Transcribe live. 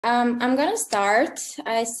I'm gonna start.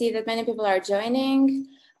 I see that many people are joining.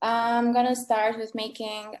 I'm gonna start with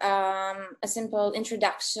making a simple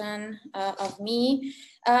introduction of me.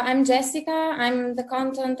 I'm Jessica. I'm the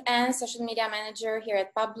content and social media manager here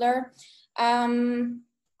at Publer.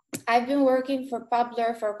 I've been working for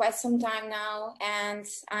Publer for quite some time now, and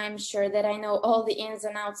I'm sure that I know all the ins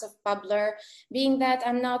and outs of Publer, being that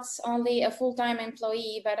I'm not only a full-time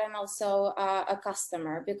employee, but I'm also a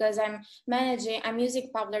customer, because I'm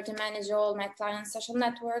using Publer to manage all my clients' social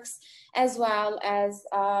networks, as well as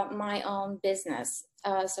my own business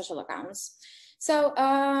social accounts. So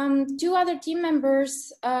two other team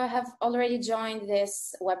members have already joined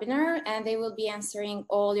this webinar, and they will be answering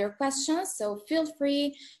all your questions. So feel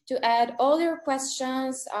free to add all your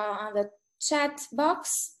questions on the chat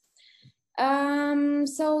box.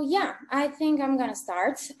 So yeah, I think I'm gonna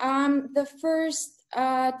start. The first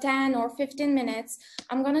 10 or 15 minutes,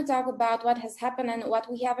 I'm gonna talk about what has happened and what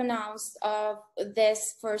we have announced of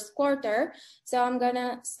this first quarter. So I'm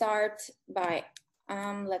gonna start by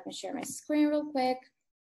let me share my screen real quick.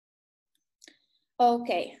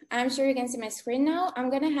 Okay, I'm sure you can see my screen now. I'm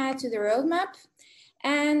gonna head to the roadmap.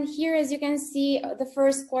 And here, as you can see, the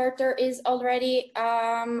first quarter is already,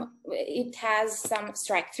 it has some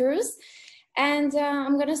strike-throughs. And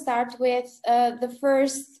I'm gonna start with the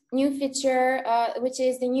first new feature, which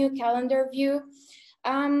is the new calendar view.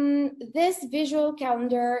 This visual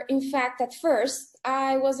calendar, in fact, at first,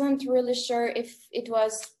 I wasn't really sure if it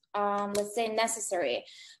was let's say necessary.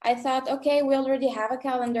 I thought, okay, we already have a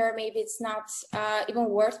calendar, maybe it's not even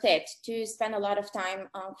worth it to spend a lot of time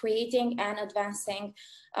on creating and advancing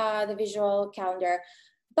the visual calendar.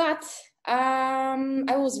 But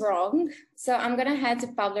I was wrong. So I'm gonna head to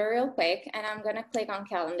Publer real quick, and I'm gonna click on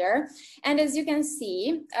calendar. And as you can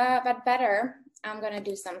see, but better, I'm gonna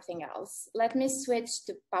do something else. Let me switch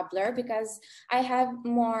to Publer because I have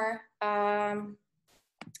more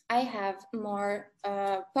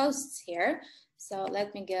posts here. So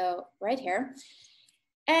let me go right here.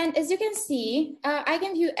 And as you can see, I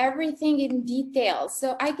can view everything in detail.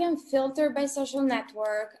 So I can filter by social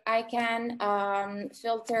network. I can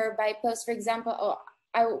filter by post, for example.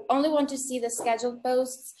 I only want to see the scheduled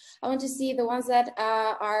posts. I want to see the ones that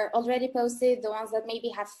are already posted, the ones that maybe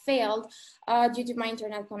have failed due to my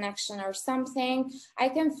internet connection or something. I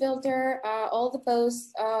can filter all the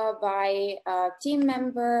posts by team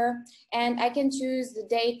member, and I can choose the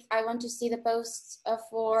date I want to see the posts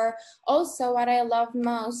for. Also, what I love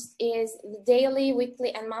most is the daily,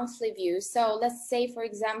 weekly, and monthly view. So let's say, for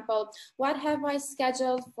example, what have I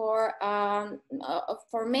scheduled for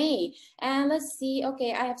May? And let's see, okay,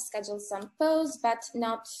 I have scheduled some posts, but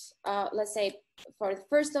not, let's say, for the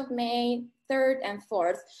 1st of May, 3rd, and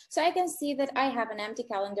 4th. So I can see that I have an empty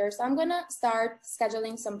calendar. So I'm gonna start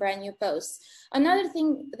scheduling some brand new posts. Another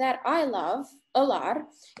thing that I love a lot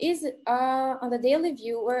is on the daily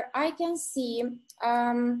view, where I can see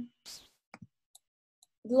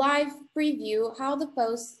live preview how the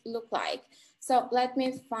posts look like. So let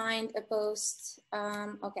me find a post.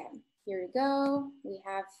 Okay, here we go. We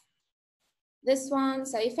have this one.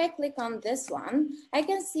 So if I click on this one, I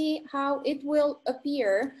can see how it will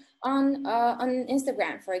appear on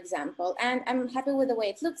Instagram, for example, and I'm happy with the way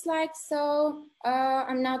it looks like. So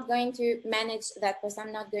I'm not going to manage that post.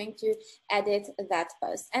 I'm not going to edit that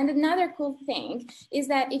post. And another cool thing is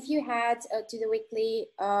that if you head to the weekly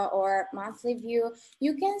or monthly view,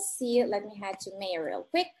 you can see, let me head to May real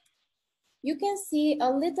quick. You can see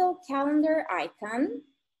a little calendar icon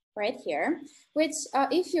right here, which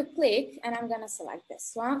if you click, and I'm gonna select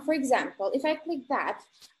this one, for example, if I click that,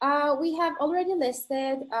 we have already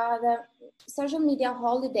listed the social media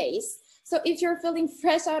holidays. So if you're feeling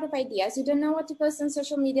fresh out of ideas, you don't know what to post on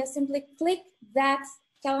social media, simply click that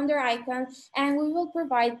calendar icon and we will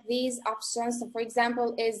provide these options. So for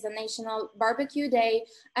example, is the National Barbecue Day,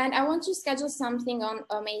 and I want to schedule something on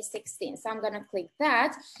May 16th. So I'm gonna click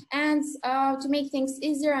that, and to make things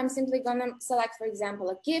easier, I'm simply gonna select, for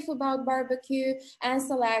example, a GIF about barbecue and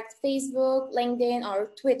select Facebook, LinkedIn,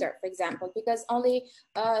 or Twitter, for example, because only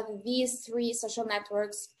these 3 social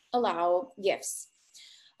networks allow GIFs.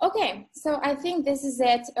 Okay, so I think this is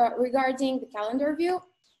it regarding the calendar view.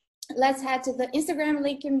 Let's head to the Instagram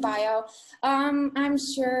link in bio. I'm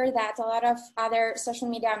sure that a lot of other social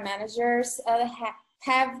media managers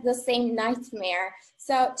have the same nightmare.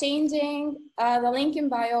 So changing the link in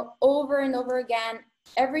bio over and over again,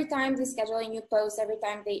 every time they schedule a new post, every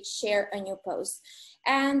time they share a new post.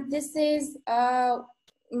 And this is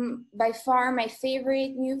by far my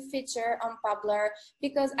favorite new feature on Publer,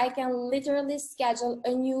 because I can literally schedule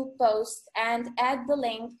a new post and add the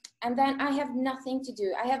link, and then I have nothing to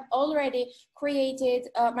do. I have already created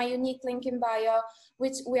my unique link in bio,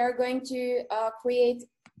 which we are going to create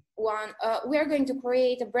we are going to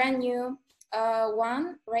create a brand new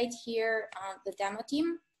one right here on the demo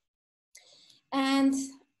team. And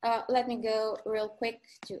let me go real quick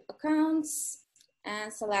to accounts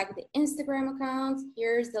and select the Instagram account.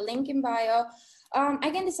 Here's the link in bio.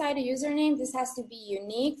 I can decide a username. This has to be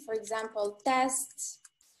unique. For example, test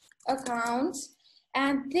account.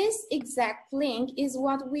 And this exact link is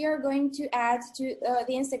what we are going to add to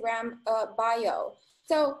the Instagram bio.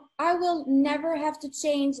 So I will never have to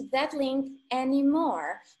change that link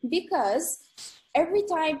anymore, because every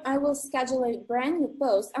time I will schedule a brand new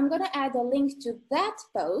post, I'm going to add a link to that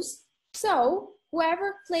post. So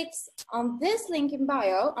whoever clicks on this link in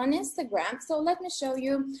bio on Instagram, so let me show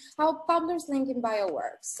you how Publer's link in bio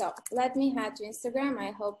works. So let me head to Instagram.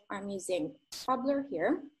 I hope I'm using Publer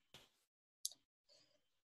here.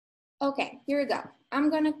 Okay, here we go. I'm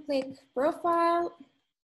going to click profile.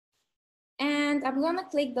 And I'm going to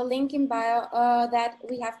click the link in bio that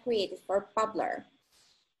we have created for Publer.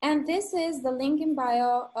 And this is the link in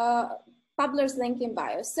bio, Publer's link in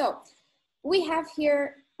bio. So we have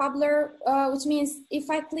here Publer, which means if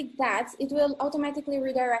I click that, it will automatically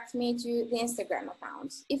redirect me to the Instagram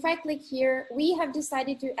account. If I click here, we have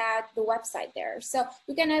decided to add the website there. So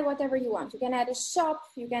you can add whatever you want. You can add a shop,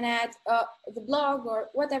 you can add the blog, or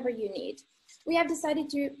whatever you need. We have decided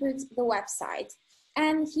to put the website.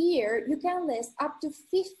 And here you can list up to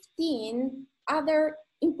 15 other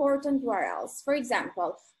important URLs. For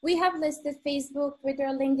example, we have listed Facebook, Twitter,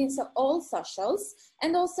 LinkedIn, so all socials.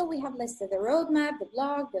 And also we have listed the roadmap, the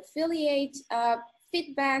blog, the affiliate,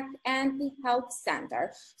 feedback, and the help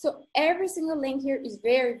center. So every single link here is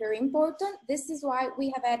very, very important. This is why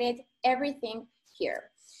we have added everything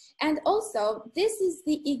here. And also, this is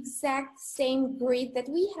the exact same grid that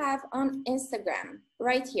we have on Instagram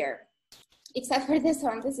right here. Except for this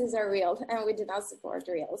one, this is a reel, and we do not support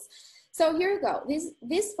reels. So here we go.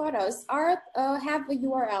 These photos are have a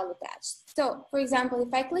URL attached. So for example,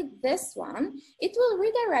 if I click this one, it will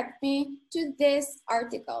redirect me to this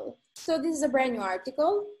article. So this is a brand new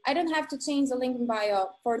article. I don't have to change the link in bio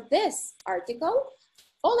for this article.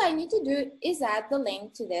 All I need to do is add the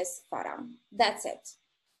link to this photo. That's it.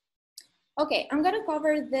 Okay, I'm gonna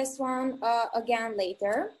cover this one again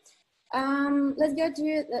later. Let's go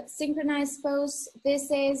to the synchronized posts.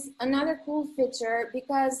 This is another cool feature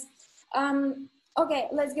because, okay,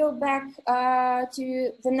 let's go back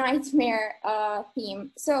to the nightmare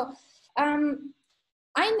theme. So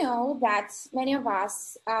I know that many of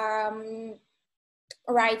us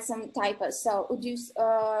write some typos. So would you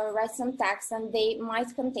write some text and they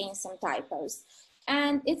might contain some typos.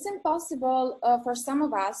 And it's impossible for some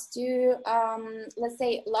of us to, let's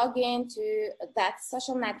say, log into that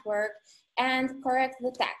social network and correct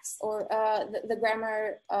the text or the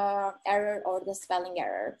grammar error or the spelling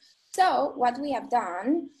error. So what we have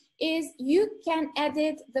done is you can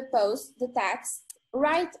edit the post, the text,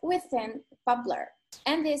 right within Publer.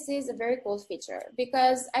 And this is a very cool feature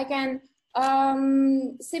because I can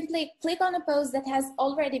simply click on a post that has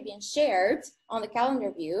already been shared on the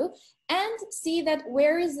calendar view and see that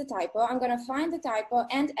where is the typo. I'm going to find the typo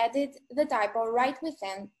and edit the typo right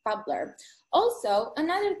within Publer. Also,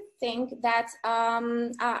 another thing that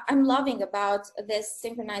I'm loving about this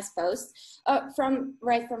synchronized post,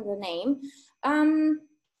 right from the name,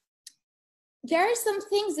 there are some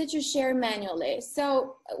things that you share manually.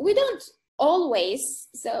 So we don't always,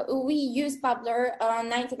 so we use Publer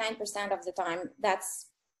 99% of the time. That's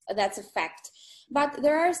a fact. But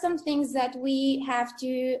there are some things that we have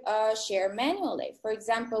to share manually. For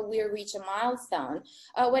example, we reach a milestone.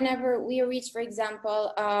 Whenever we reach, for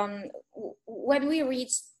example, when we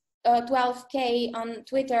reach 12K on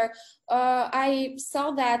Twitter, I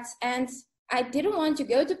saw that and I didn't want to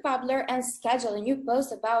go to Publer and schedule a new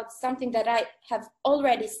post about something that I have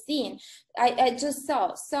already seen. I just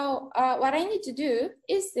saw. So what I need to do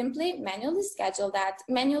is simply manually schedule that,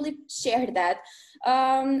 manually share that.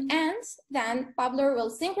 And then Publer will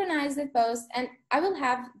synchronize the post and I will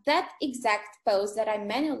have that exact post that I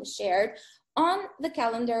manually shared on the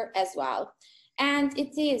calendar as well. And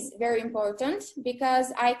it is very important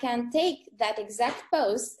because I can take that exact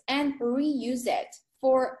post and reuse it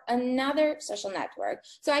for another social network.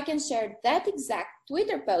 So I can share that exact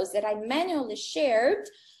Twitter post that I manually shared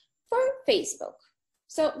for Facebook.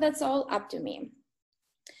 So that's all up to me.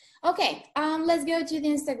 Okay, let's go to the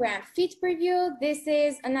Instagram feed preview. This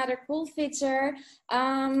is another cool feature.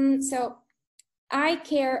 So I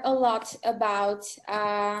care a lot about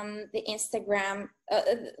the Instagram,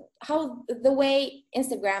 how the way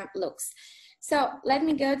Instagram looks. So let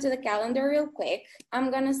me go to the calendar real quick.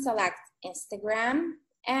 I'm gonna select Instagram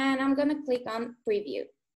and I'm gonna click on preview,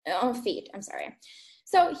 on feed, I'm sorry.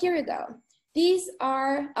 So here we go. These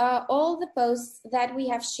are all the posts that we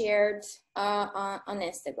have shared on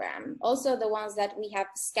Instagram, also the ones that we have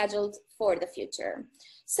scheduled for the future.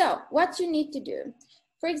 So what you need to do,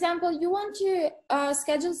 for example, you want to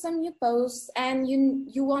schedule some new posts and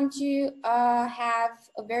you want to have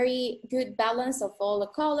a very good balance of all the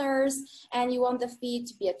colors, and you want the feed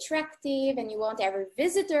to be attractive, and you want every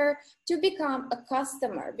visitor to become a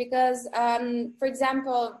customer. Because, for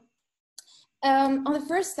example, on the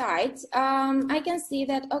first site, I can see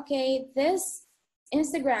that, okay, this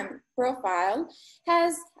Instagram profile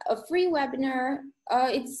has a free webinar,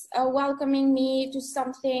 it's welcoming me to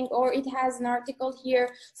something, or it has an article here.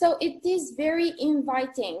 So it is very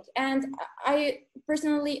inviting, and I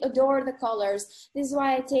personally adore the colors. This is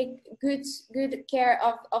why I take good care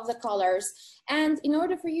of the colors. And in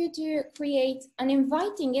order for you to create an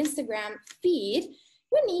inviting Instagram feed,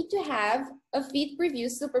 you need to have a feed preview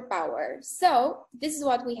superpower. So this is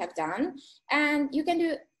what we have done, and you can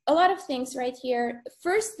do a lot of things right here.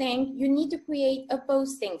 First thing, you need to create a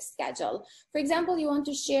posting schedule. For example, you want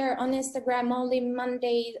to share on Instagram only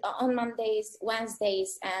on Mondays,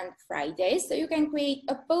 Wednesdays, and Fridays. So you can create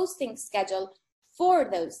a posting schedule for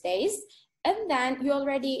those days, and then you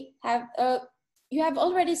already have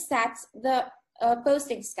already set the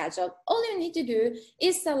posting schedule. All you need to do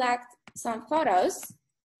is select some photos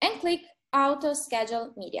and click Auto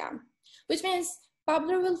Schedule Media, which means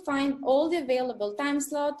Publer will find all the available time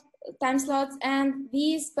slots, and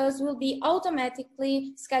these posts will be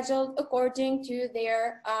automatically scheduled according to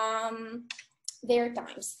their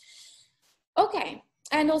times. Okay,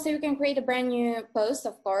 and also you can create a brand new post,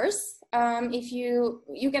 of course. If you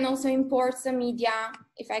can also import some media.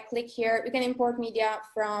 If I click here, you can import media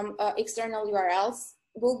from external URLs,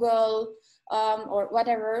 Google or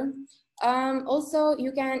whatever. Also,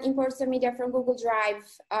 you can import some media from Google Drive,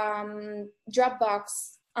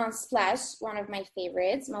 Dropbox, Unsplash, one of my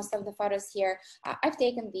favorites. Most of the photos here, I've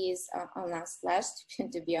taken these on Unsplash,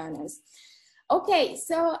 to be honest. Okay,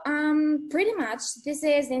 so pretty much this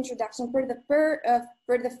is the introduction for the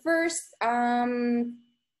first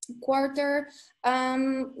quarter.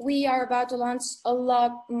 We are about to launch a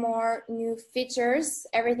lot more new features.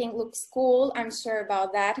 Everything looks cool, I'm sure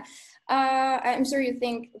about that. I'm sure you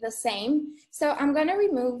think the same. So I'm gonna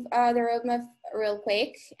remove the roadmap real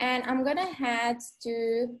quick, and I'm gonna head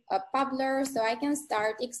to Publer so I can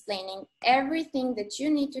start explaining everything that you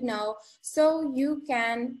need to know so you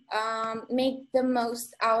can make the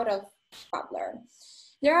most out of Publer.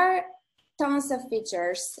 There are tons of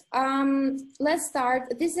features. Let's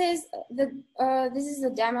start. This is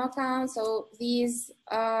the demo account. So these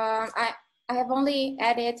I have only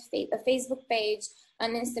added a Facebook page,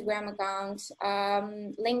 an Instagram account,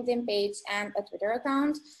 LinkedIn page, and a Twitter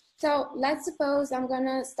account. So let's suppose I'm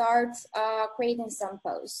gonna start creating some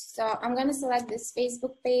posts. So I'm gonna select this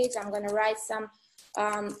Facebook page. I'm gonna write some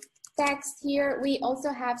text here. We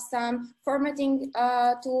also have some formatting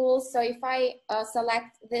tools. So if I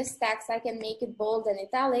select this text, I can make it bold and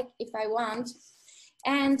italic if I want.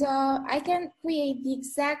 And I can create the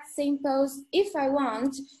exact same post if I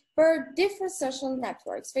want for different social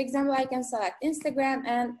networks. For example, I can select Instagram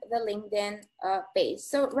and the LinkedIn page.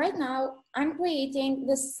 So right now I'm creating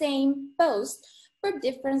the same post for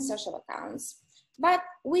different social accounts. But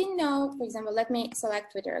we know, for example, let me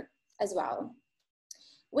select Twitter as well.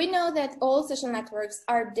 We know that all social networks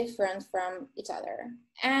are different from each other.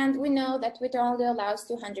 And we know that Twitter only allows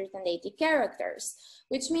 280 characters,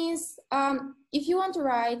 which means if you want to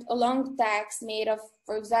write a long text made of,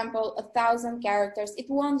 for example, 1,000 characters, it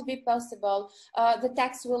won't be possible. The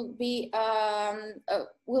text will be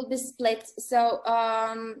split. So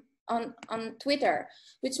on Twitter,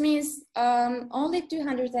 which means only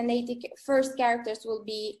 280 first characters will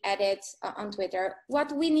be added on Twitter.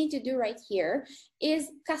 What we need to do right here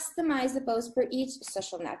is customize the post for each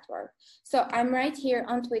social network. So I'm right here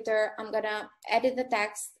on Twitter. I'm gonna edit the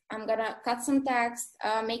text. I'm gonna cut some text,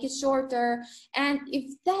 make it shorter. And if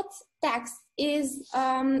that text is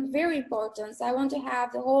very important, so I want to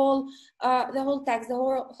have the whole text, the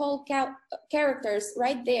whole characters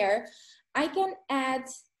right there, I can add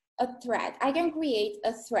a thread. I can create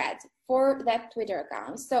a thread for that Twitter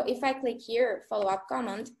account. So if I click here, follow-up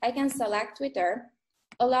comment, I can select Twitter,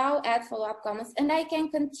 allow add follow-up comments, and I can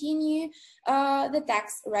continue the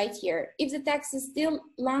text right here. If the text is still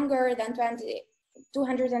longer than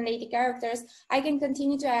 280 characters, I can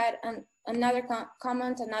continue to add another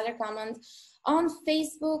comment. On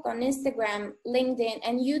Facebook, on Instagram, LinkedIn,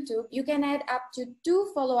 and YouTube, you can add up to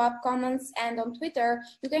 2 follow-up comments, and on Twitter,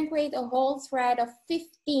 you can create a whole thread of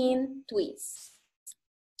 15 tweets.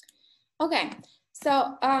 Okay,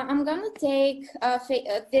 so I'm gonna take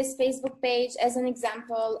this Facebook page as an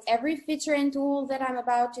example. Every feature and tool that I'm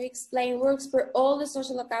about to explain works for all the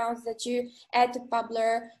social accounts that you add to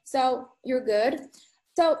Publer, so you're good.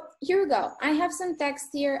 So here we go. I have some text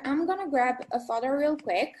here. I'm gonna grab a photo real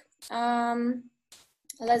quick.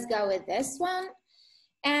 Let's go with this one.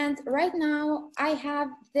 And right now I have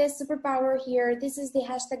this superpower here. This is the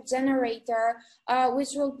hashtag generator,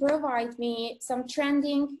 which will provide me some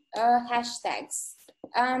trending hashtags.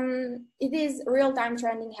 It is real-time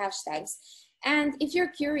trending hashtags. And if you're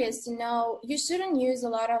curious to know, you shouldn't use a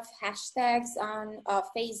lot of hashtags on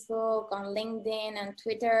Facebook, on LinkedIn, and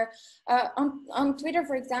Twitter. On Twitter,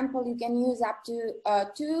 for example, you can use up to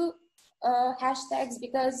 2 hashtags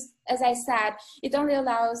because, as I said, it only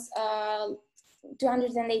allows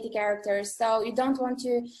 280 characters, so you don't want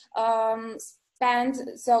to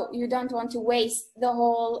you don't want to waste the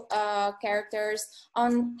whole characters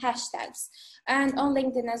on hashtags. And on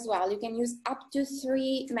LinkedIn as well, you can use up to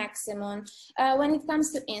 3 maximum. When it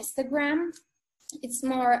comes to Instagram, it's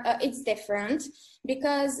more, it's different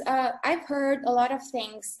because I've heard a lot of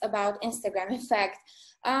things about Instagram. In fact,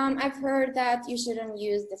 I've heard that you shouldn't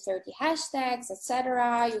use the 30 hashtags,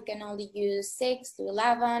 etc. You can only use 6 to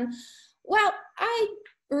 11. Well, I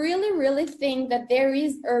really think that there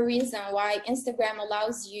is a reason why Instagram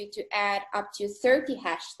allows you to add up to 30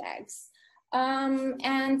 hashtags.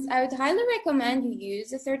 And I would highly recommend you use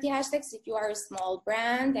the 30 hashtags if you are a small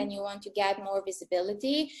brand and you want to get more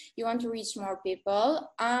visibility, you want to reach more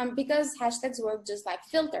people, because hashtags work just like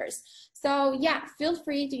filters. So yeah, feel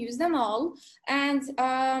free to use them all. And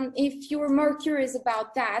if you're more curious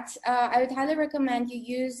about that, I would highly recommend you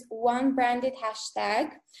use one branded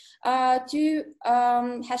hashtag. 2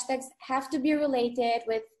 hashtags have to be related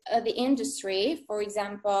with the industry. For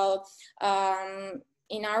example,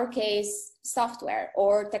 in our case, software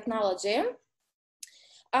or technology.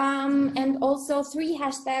 And also 3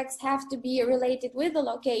 hashtags have to be related with the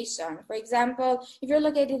location. For example, if you're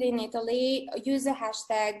located in Italy, use a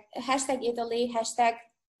hashtag Italy, hashtag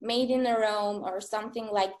made in Rome, or something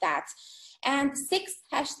like that. And 6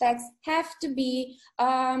 hashtags have to be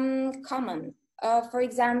common. For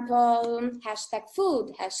example, hashtag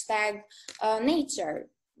food, hashtag nature.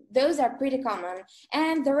 Those are pretty common,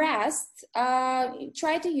 and the rest,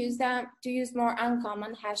 try to use them to use more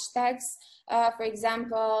uncommon hashtags. For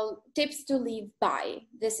example, tips to live by.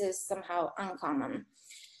 This is somehow uncommon.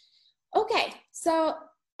 Okay, so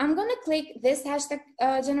I'm gonna click this hashtag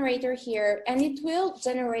generator here, and it will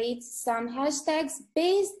generate some hashtags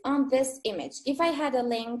based on this image. If I had a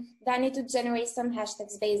link, then it would generate some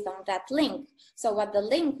hashtags based on that link. So what the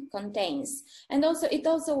link contains. And also, it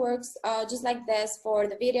also works just like this for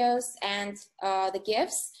the videos and the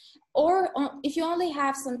GIFs. Or if you only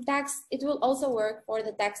have some text, it will also work for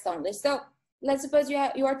the text only. So let's suppose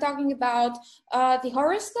you are talking about the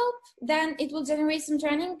horoscope, then it will generate some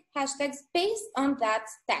trending hashtags based on that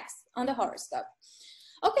text, on the horoscope.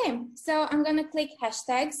 Okay, so I'm gonna click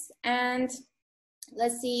hashtags and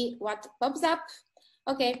let's see what pops up.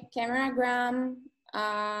 Okay, cameragram,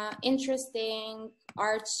 interesting,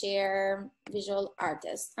 art share, visual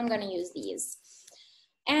artist. I'm gonna use these.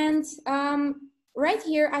 And right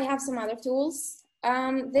here, I have some other tools.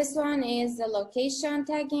 This one is the location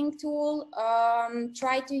tagging tool.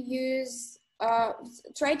 Try to use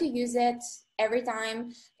it every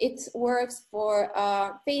time. It works for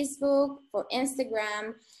Facebook, for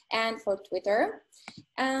Instagram, and for Twitter.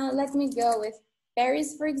 Let me go with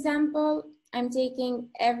Paris, for example. I'm taking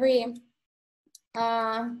every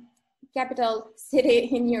capital city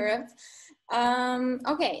in Europe.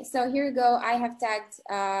 Okay, so here we go. I have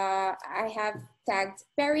tagged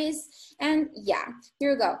Paris, and yeah,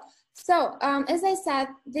 here we go. So as I said,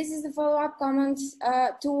 this is the follow-up comment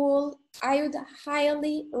tool. I would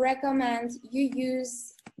highly recommend you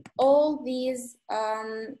use all these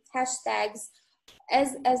hashtags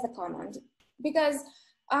as the comment, because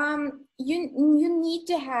you need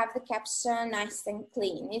to have the caption nice and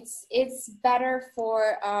clean. It's better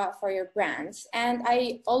for your brand. And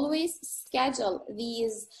I always schedule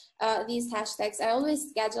these hashtags. I always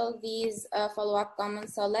schedule these follow-up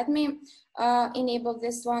comments. So let me enable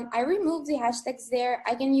this one. I remove the hashtags there.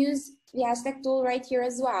 I can use the hashtag tool right here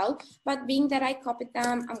as well. But being that I copied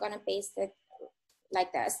them, I'm gonna paste it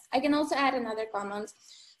like this. I can also add another comment.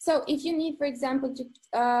 So if you need, for example,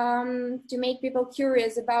 to make people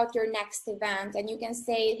curious about your next event, and you can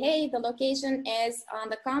say, hey, the location is on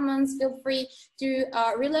the Commons, feel free to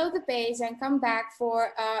reload the page and come back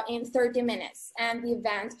for in 30 minutes. And the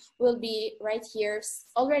event will be right here,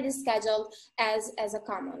 already scheduled as a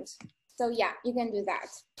comment. So yeah, you can do that.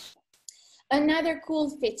 Another cool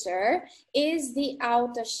feature is the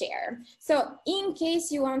auto share. So in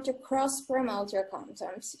case you want to cross promote your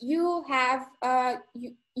content, you have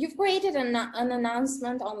you've created an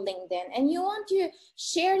announcement on LinkedIn and you want to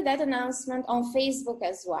share that announcement on Facebook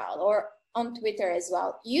as well, or on Twitter as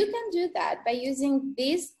well. You can do that by using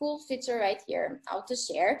this cool feature right here, auto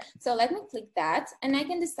share. So let me click that and I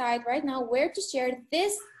can decide right now where to share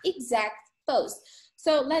this exact post.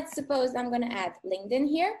 So let's suppose I'm going to add LinkedIn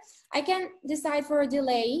here. I can decide for a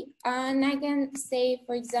delay and I can say,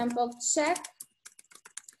 for example, check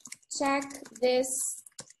this,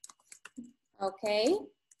 okay,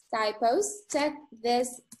 typos, check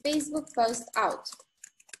this Facebook post out.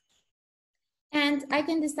 And I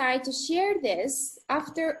can decide to share this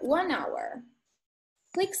after 1 hour.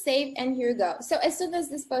 Click save and here you go. So as soon as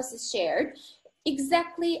this post is shared,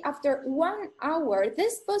 exactly after 1 hour,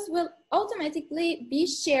 this post will automatically be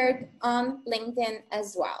shared on LinkedIn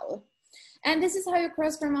as well. And this is how you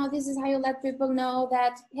cross promote. This is how you let people know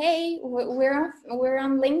that, hey, we're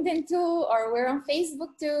on LinkedIn too, or we're on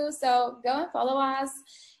Facebook too. So go and follow us.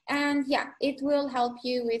 And yeah, it will help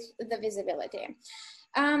you with the visibility.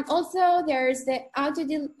 Also, there's the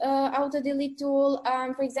auto delete tool.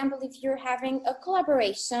 For example, if you're having a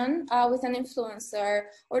collaboration with an influencer,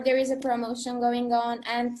 or there is a promotion going on,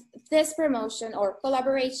 and this promotion or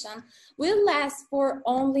collaboration will last for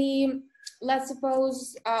only, let's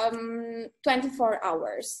suppose, 24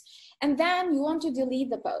 hours, and then you want to delete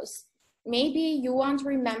the post. Maybe you won't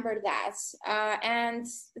remember that, and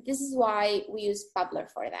this is why we use Publer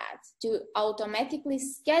for that, to automatically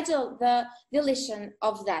schedule the deletion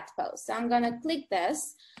of that post. So I'm going to click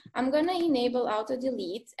this, I'm going to enable auto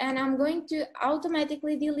delete, and I'm going to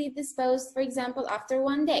automatically delete this post, for example, after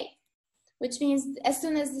 1 day, which means as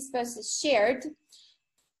soon as this post is shared,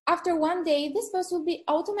 after 1 day, this post will be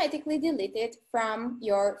automatically deleted from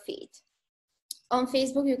your feed. On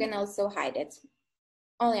Facebook, you can also hide it.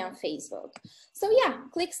 Only on Facebook. So yeah,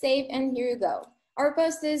 click save and here you go. Our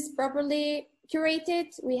post is properly curated.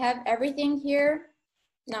 We have everything here.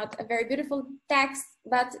 Not a very beautiful text,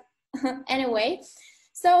 but anyway.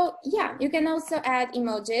 So yeah, you can also add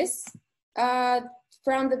emojis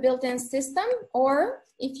from the built-in system, or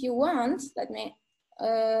if you want, let me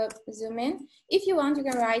zoom in. If you want, you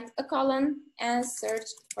can write a colon and search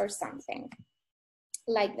for something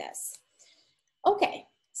like this. Okay,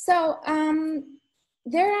 so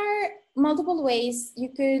there are multiple ways you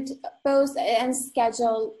could post and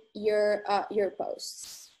schedule your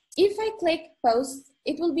posts. If I click post,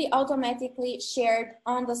 it will be automatically shared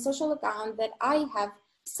on the social account that I have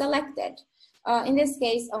selected. In this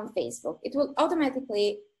case, on Facebook, it will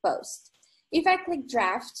automatically post. If I click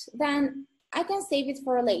draft, then I can save it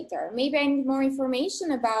for later. Maybe I need more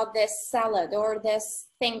information about this salad or this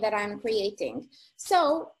thing that I'm creating.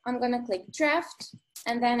 So I'm gonna click draft,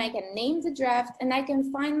 and then I can name the draft, and I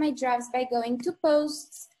can find my drafts by going to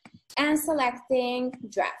posts and selecting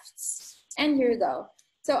drafts. And here you go.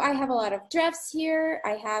 So I have a lot of drafts here.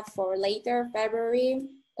 I have for later, February.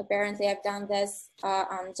 Apparently I've done this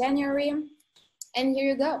on January. And here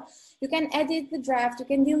you go. You can edit the draft, you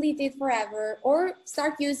can delete it forever, or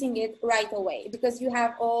start using it right away because you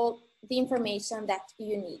have all the information that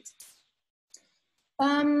you need.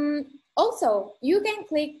 Also, you can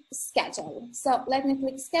click schedule. So let me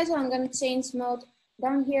click schedule. I'm going to change mode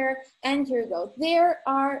down here, and here you go. There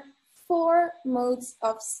are 4 modes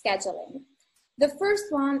of scheduling. The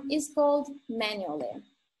first one is called manually.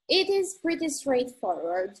 It is pretty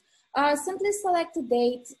straightforward. Simply select the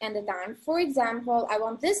date and the time. For example, I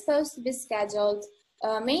want this post to be scheduled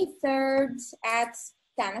May 3rd at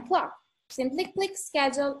 10 o'clock. Simply click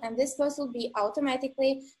schedule and this post will be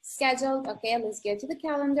automatically scheduled. Okay, let's go to the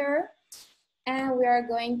calendar and we are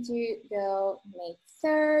going to go May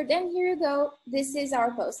 3rd, and here you go. This is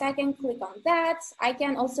our post. I can click on that. I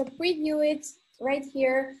can also preview it right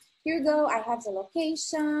here. Here you go. I have the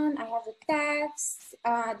location, I have the text,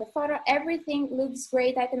 the photo, everything looks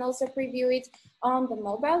great. I can also preview it on the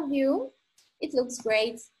mobile view. It looks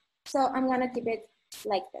great. So I'm gonna keep it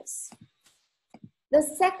like this. The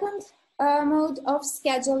second mode of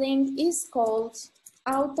scheduling is called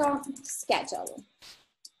auto schedule.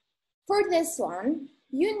 For this one,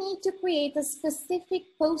 you need to create a specific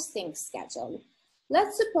posting schedule.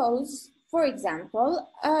 Let's suppose, for example,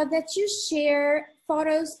 that you share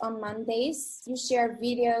photos on Mondays, you share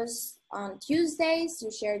videos on Tuesdays, you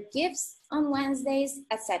share GIFs on Wednesdays,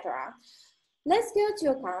 etc. Let's go to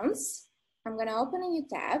accounts. I'm gonna open a new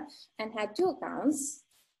tab and add 2 accounts.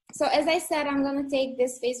 So as I said, I'm gonna take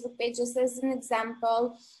this Facebook page just as an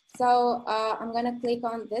example. So I'm gonna click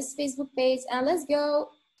on this Facebook page and let's go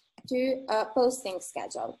to posting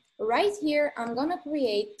schedule. Right here, I'm gonna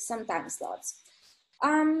create some time slots.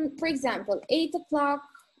 For example, 8 o'clock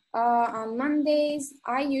on Mondays,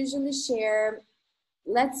 I usually share,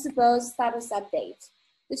 let's suppose, status update,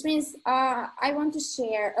 which means I want to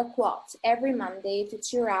share a quote every Monday to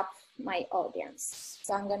cheer up my audience.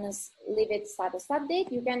 So I'm gonna leave it status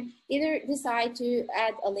update. You can either decide to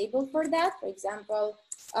add a label for that, for example,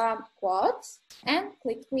 quote, and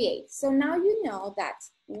click create. So now you know that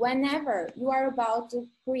whenever you are about to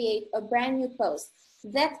create a brand new post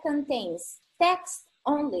that contains text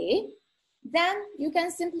only, then you can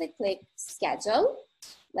simply click schedule.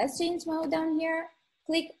 Let's change mode down here,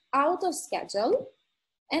 click auto schedule,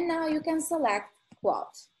 and now you can select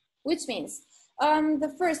quote, which means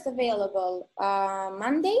the first available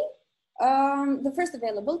Monday, the first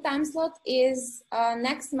available time slot is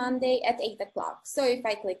next Monday at 8 o'clock. So if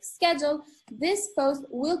I click schedule, this post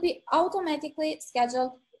will be automatically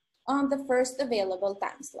scheduled on the first available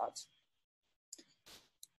time slot.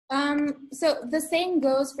 So the same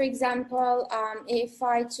goes, for example, if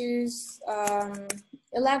I choose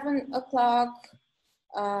 11 o'clock,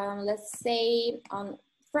 let's say on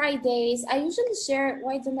Fridays, I usually share,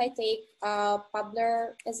 why don't I take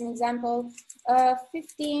Publer as an example,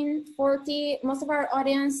 1540, most of our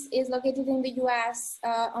audience is located in the US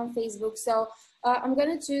on Facebook. So I'm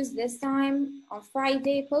gonna choose this time on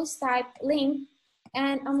Friday, post type, link,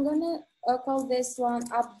 and I'm gonna call this one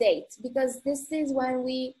update because this is when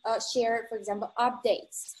we share, for example,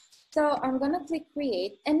 updates. So I'm gonna click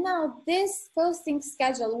create, and now this posting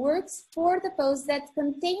schedule works for the posts that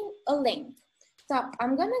contain a link. So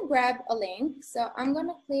I'm gonna grab a link. So I'm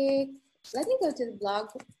gonna click, let me go to the blog.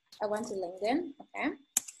 I went to LinkedIn, okay.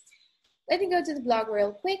 Let me go to the blog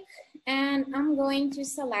real quick, and I'm going to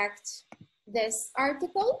select this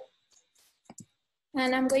article,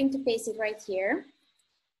 and I'm going to paste it right here.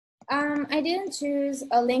 I didn't choose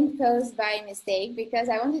a link post by mistake because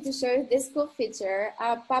I wanted to show you this cool feature.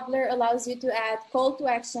 Publer allows you to add call to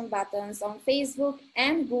action buttons on Facebook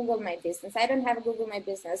and Google My Business. I don't have a Google My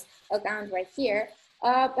Business account right here,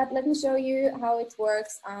 but let me show you how it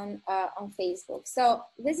works on Facebook. So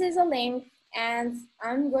this is a link, and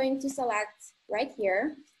I'm going to select right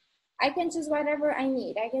here. I can choose whatever I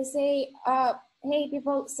need. I can say, hey,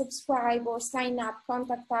 people, subscribe or sign up,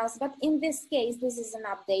 contact us. But in this case, this is an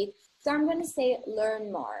update. So I'm going to say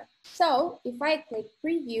learn more. So if I click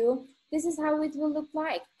preview, this is how it will look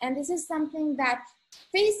like. And this is something that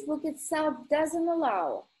Facebook itself doesn't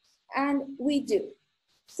allow, and we do.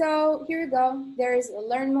 So here you go. There is a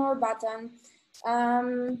learn more button.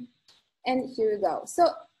 And here you go. So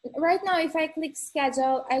right now, if I click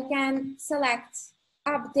schedule, I can select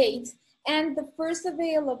update, and the first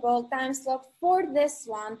available time slot for this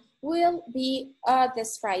one will be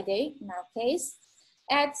this Friday, in our case,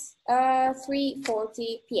 at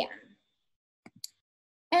 3:40 p.m.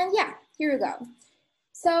 And yeah, here you go.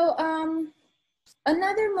 So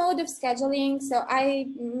another mode of scheduling, so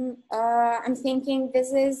I'm thinking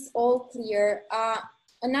this is all clear.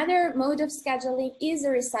 Another mode of scheduling is a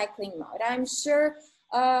recycling mode. I'm sure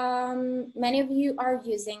many of you are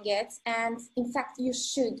using it, and in fact you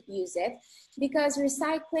should use it because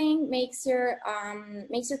recycling makes your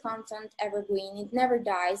content evergreen. It never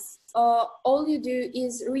dies. All you do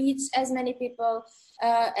is reach as many people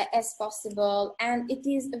as possible, and it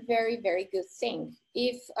is a very, very good thing.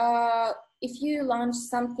 If you launch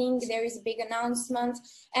something, there is a big announcement,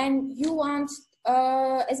 and you want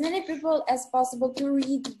as many people as possible to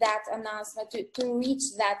read that announcement, to reach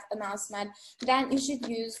that announcement, then you should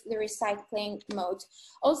use the recycling mode.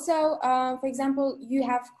 Also, for example, you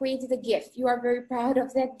have created a GIF. You are very proud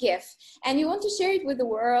of that GIF, and you want to share it with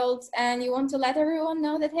the world, and you want to let everyone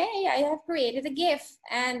know that, hey, I have created a GIF,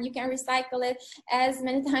 and you can recycle it as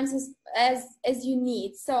many times as you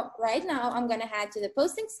need. So right now, I'm gonna head to the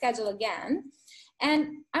posting schedule again, and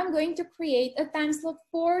I'm going to create a time slot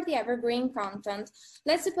for the evergreen content.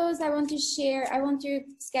 Let's suppose I want to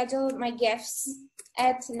schedule my GIFs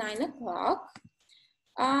at 9 o'clock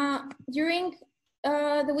during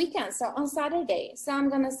the weekend, so on Saturday. So I'm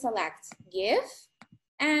gonna select GIF,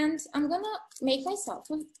 and I'm gonna make myself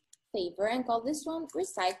a favor and call this one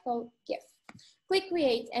Recycle GIF. Click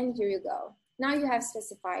create, and here you go. Now you have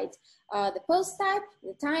specified the post type,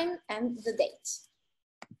 the time, and the date.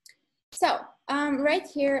 So right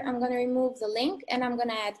here, I'm going to remove the link and I'm going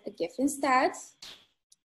to add a GIF instead.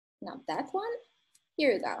 Not that one.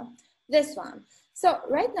 Here you go. This one. So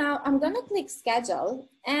right now, I'm going to click schedule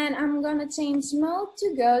and I'm going to change mode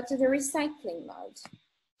to go to the recycling mode.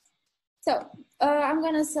 So I'm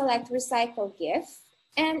going to select recycle GIF.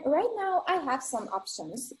 And right now, I have some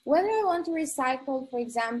options. Whether I want to recycle, for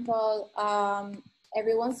example,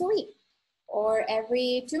 every once a week, or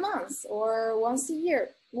every 2 months, or once a year,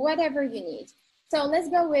 whatever you need. So let's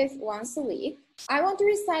go with once a week. I want to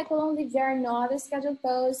recycle only if there are no other scheduled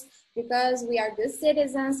posts because we are good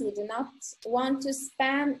citizens. We do not want to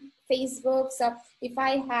spam Facebook. So if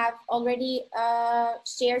I have already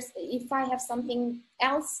shares, if I have something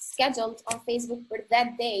else scheduled on Facebook for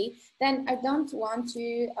that day, then I don't want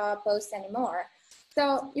to post anymore.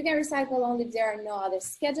 So you can recycle only if there are no other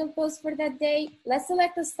scheduled posts for that day. Let's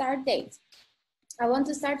select a start date. I want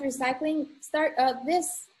to start recycling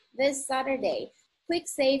this Saturday. Click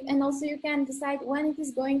save, and also you can decide when it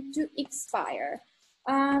is going to expire.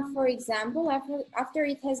 For example, after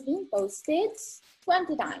it has been posted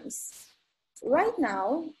 20 times. Right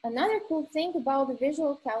now, another cool thing about the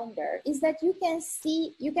visual calendar is that you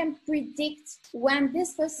can predict when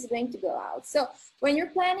this post is going to go out. So when you're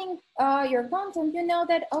planning your content, you know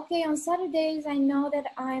that, okay, on Saturdays, I know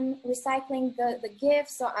that I'm recycling the GIF,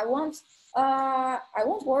 so I won't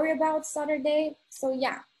worry about Saturday. So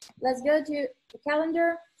yeah, let's go to the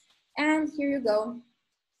calendar, and here you go.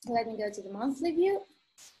 Let me go to the monthly view,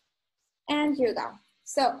 and here you go.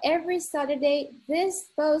 So every Saturday, this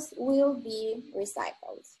post will be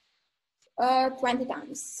recycled 20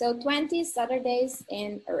 times. So 20 Saturdays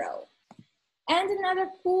in a row. And another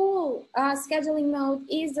cool scheduling mode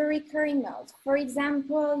is the recurring mode. For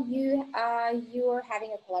example, you are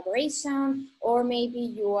having a collaboration, or maybe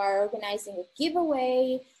you are organizing a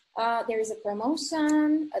giveaway. There is a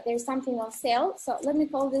promotion, there's something on sale. So let me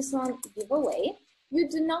call this one giveaway. You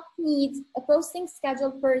do not need a posting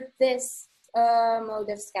schedule for this mode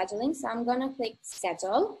of scheduling. So I'm gonna click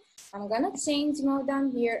schedule. I'm gonna change mode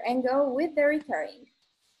down here and go with the recurring.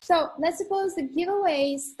 So let's suppose the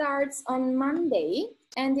giveaway starts on Monday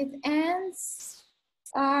and it ends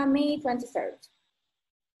May 23rd.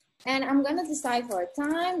 And I'm gonna decide for a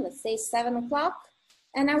time, let's say 7 o'clock.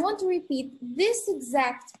 And I want to repeat this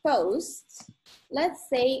exact post, let's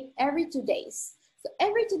say every 2 days. So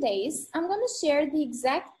every 2 days, I'm going to share the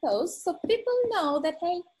exact post so people know that,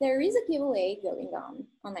 hey, there is a giveaway going on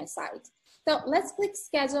my site. So let's click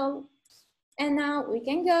schedule. And now we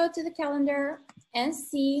can go to the calendar and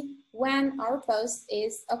see when our post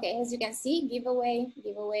is, okay, as you can see, giveaway,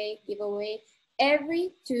 giveaway, giveaway,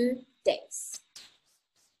 every 2 days.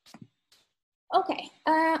 Okay,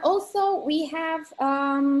 also we have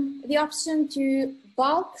the option to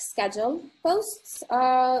bulk schedule posts.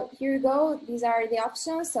 Here you go, these are the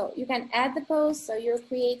options. So you can add the post, so you're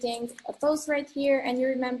creating a post right here and you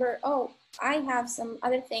remember, oh, I have some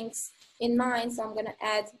other things in mind, so I'm gonna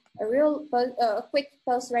add a quick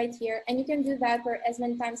post right here, and you can do that for as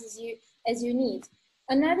many times as you need.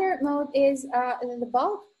 Another mode is the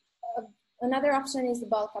bulk, another option is the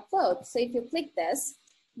bulk upload. So if you click this,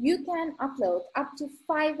 you can upload up to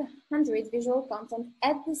 500 visual content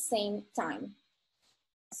at the same time.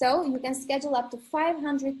 So you can schedule up to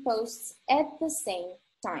 500 posts at the same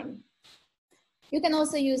time. You can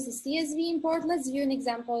also use the CSV import. Let's view an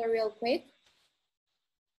example real quick.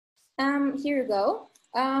 Here you go.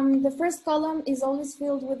 The first column is always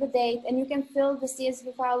filled with the date, and you can fill the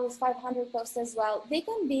CSV file with 500 posts as well. They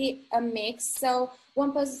can be a mix. So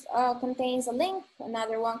one post contains a link,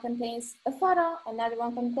 another one contains a photo, another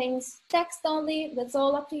one contains text only. That's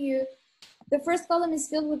all up to you. The first column is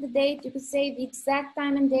filled with the date. You could say the exact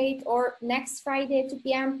time and date, or next Friday, 2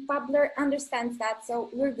 p.m. Publer understands that, so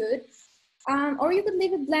we're good. Or you could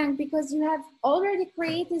leave it blank because you have already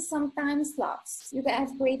created some time slots. You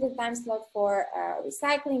have created time slot for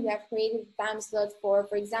recycling. You have created time slot for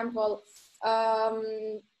example,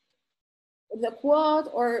 the quote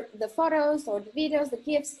or the photos or the videos, the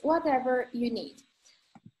GIFs, whatever you need.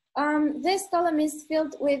 This column is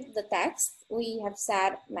filled with the text. We have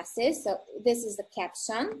said message, so this is the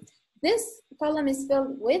caption. This column is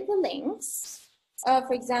filled with the links.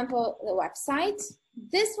 For example, the website.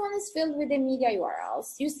 This one is filled with the media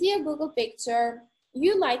URLs. You see a Google picture,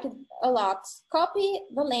 you like it a lot, copy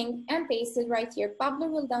the link and paste it right here. Publer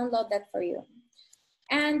will download that for you.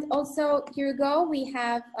 And also, here you go, we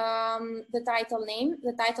have the title name,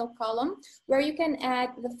 the title column, where you can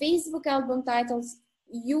add the Facebook album titles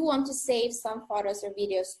you want to save some photos or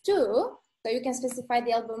videos to. So you can specify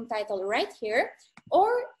the album title right here,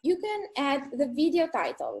 or you can add the video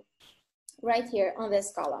title. right here on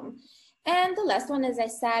this column. And the last one, as I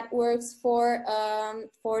said, works for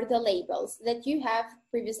the labels that you have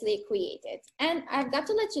previously created. And I've got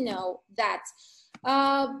to let you know that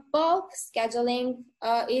bulk scheduling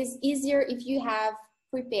is easier if you have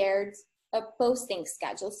prepared a posting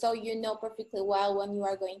schedule. So you know perfectly well when you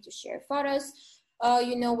are going to share photos,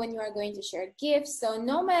 you know when you are going to share GIFs. So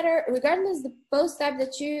no matter, regardless the post type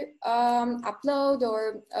that you upload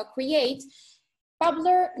or create,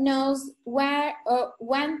 Publer knows where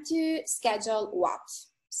when to schedule what.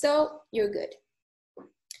 So you're good.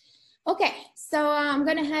 Okay, so I'm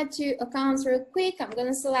gonna head to accounts real quick. I'm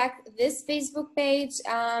gonna select this Facebook page.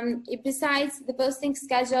 Besides the posting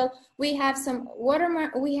schedule, we have some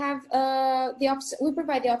watermark. We have the option. We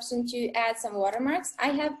provide the option to add some watermarks. I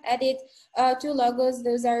have added 2 logos.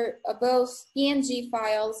 Those are both PNG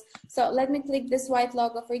files. So let me click this white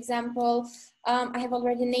logo, for example. I have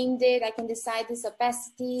already named it. I can decide this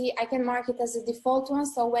opacity. I can mark it as a default one.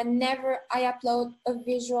 So whenever I upload a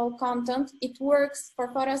visual content, it works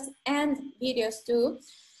for photos and videos too.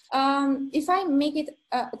 If I make it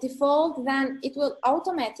default, then it will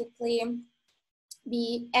automatically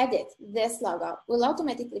be added. This logo will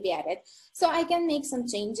automatically be added. So I can make some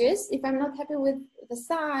changes. If I'm not happy with the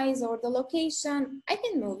size or the location, I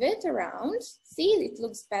can move it around. See, it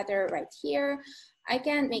looks better right here. I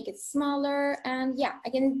can make it smaller, and yeah,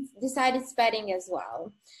 I can decide its padding as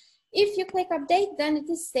well. If you click update, then it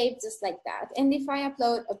is saved just like that. And if I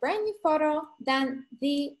upload a brand new photo, then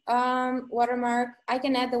the watermark, I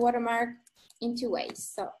can add the watermark in 2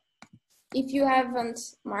 ways. So if you haven't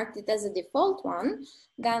marked it as a default one,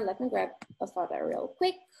 then let me grab a photo real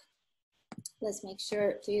quick. Let's make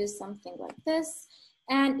sure to use something like this.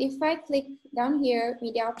 And if I click down here,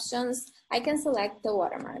 media options, I can select the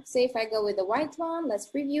watermark. So if I go with the white one, let's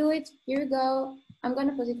preview it. Here we go. I'm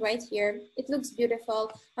gonna put it right here. It looks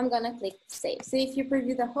beautiful. I'm gonna click save. So if you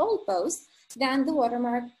preview the whole post, then the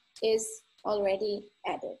watermark is already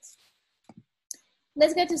added.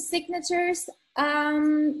 Let's go to signatures.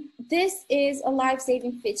 This is a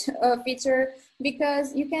life-saving feature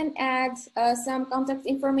because you can add some contact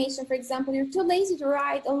information. For example, you're too lazy to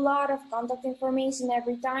write a lot of contact information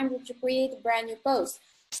every time that you create a brand new post.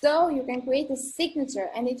 So you can create a signature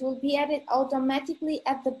and it will be added automatically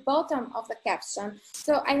at the bottom of the caption.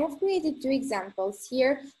 So I have created 2 examples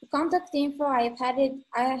here. The contact info, I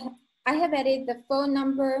have added the phone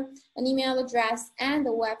number, an email address, and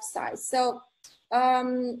the website. So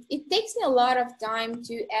it takes me a lot of time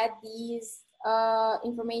to add these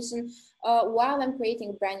information while I'm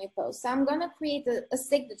creating a brand new post. So I'm gonna create a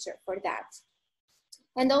signature for that.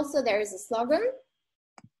 And also there is a slogan.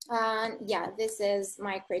 Yeah, this is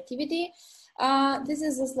my creativity. This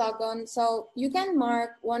is a slogan. So you can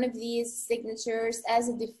mark one of these signatures as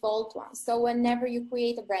a default one. So whenever you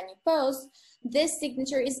create a brand new post, this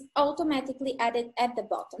signature is automatically added at the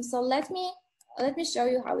bottom. So let me show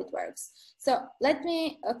you how it works. So let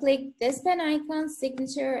me click this pen icon,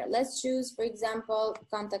 signature. Let's choose, for example,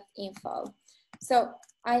 contact info. So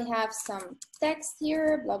I have some text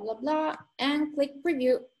here, blah, blah, blah, and click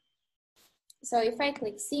preview. So if I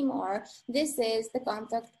click see more, this is the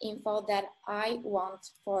contact info that I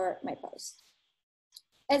want for my post.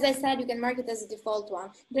 As I said, you can mark it as a default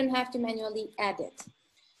one. You don't have to manually add it.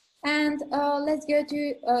 And let's go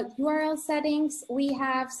to URL settings. We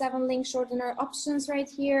have 7 link shortener options right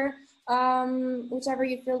here. Whichever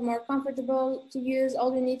you feel more comfortable to use,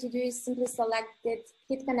 all you need to do is simply select it,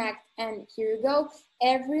 hit connect, and here you go.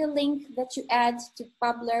 Every link that you add to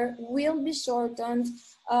Publer will be shortened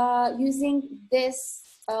using this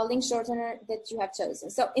link shortener that you have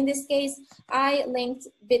chosen. So in this case, I linked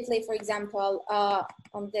bit.ly, for example,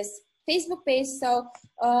 on this Facebook page. So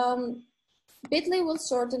bit.ly will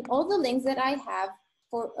shorten all the links that I have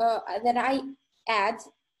for that I add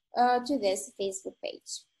to this Facebook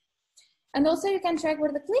page. And also you can track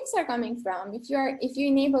where the clicks are coming from if you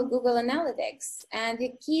enable Google Analytics, and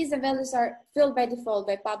the keys and values are filled by default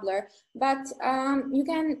by Publer, but you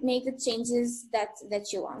can make the changes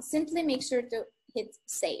that you want. Simply make sure to hit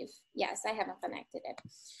save. Yes, I haven't connected it.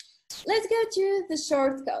 Let's go to the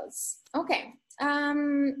shortcodes. Okay.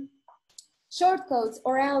 Shortcodes,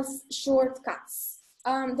 or else shortcuts.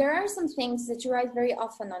 There are some things that you write very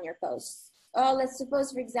often on your posts. Let's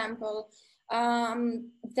suppose, for example,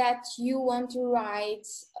 that you want to write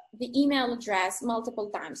the email address multiple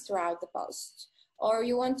times throughout the post, or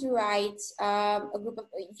you want to write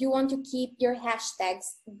you want to keep your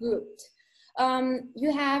hashtags grouped.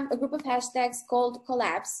 You have a group of hashtags called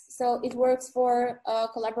collabs, so it works for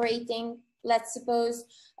collaborating, let's suppose,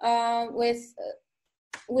 with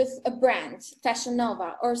with a brand, Fashion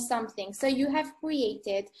Nova or something. So you have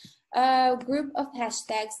created a group of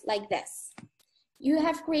hashtags like this. You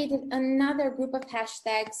have created another group of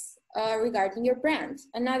hashtags regarding your brand,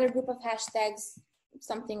 another group of hashtags,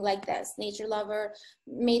 something like this, nature lover,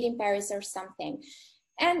 made in Paris or something.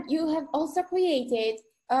 And you have also created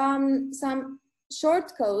some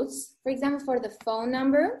short codes, for example, for the phone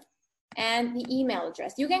number and the email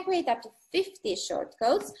address. You can create up to 50 short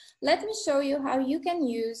codes. Let me show you how you can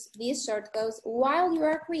use these short codes while you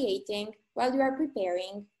are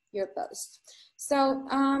preparing your post. So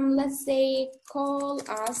let's say call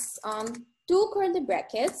us on 2 curly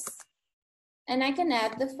brackets, and I can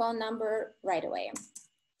add the phone number right away.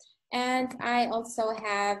 And I also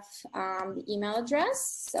have the email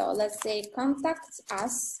address. So let's say contact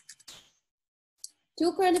us,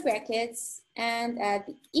 2 curly brackets, and add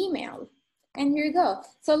the email. And here you go.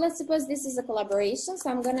 So let's suppose this is a collaboration. So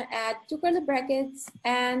I'm gonna add 2 curly brackets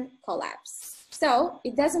and collabs. So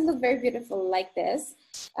it doesn't look very beautiful like this.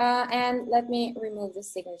 And let me remove the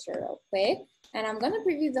signature real quick. And I'm gonna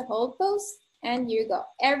preview the whole post. And here you go.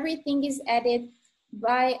 Everything is added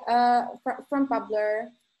by from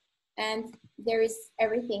Publer, and there is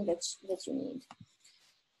everything that you need.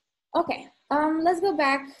 Okay, let's go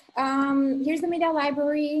back. Here's the media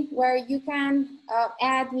library where you can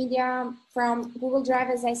add media from Google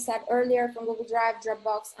Drive, as I said earlier, from Google Drive,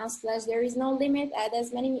 Dropbox, Unsplash. There is no limit. Add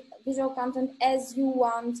as many visual content as you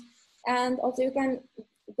want, and also you can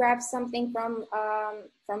grab something from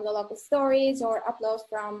the local storage or upload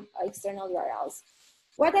from external URLs.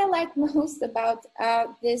 What I like most about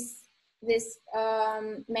this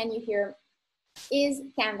menu here is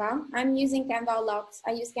Canva. I'm using Canva a lot.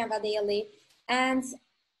 I use Canva daily, and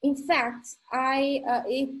in fact,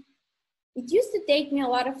 it used to take me a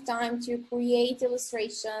lot of time to create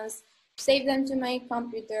illustrations, save them to my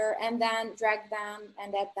computer, and then drag them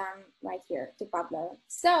and add them right here to Publer.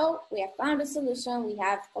 So we have found a solution. We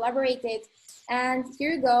have collaborated, and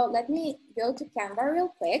here you go. Let me go to Canva real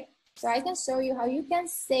quick so I can show you how you can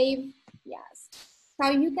save. Yes. How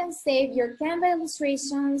you can save your Canva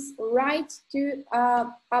illustrations right to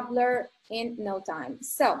Publer in no time.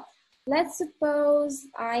 So let's suppose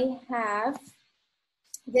I have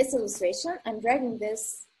this illustration. I'm dragging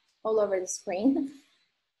this all over the screen.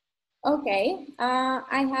 Okay,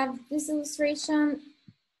 I have this illustration.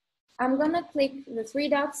 I'm gonna click the 3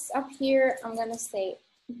 dots up here. I'm gonna say,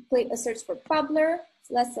 click a search for Publer.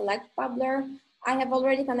 Let's select Publer. I have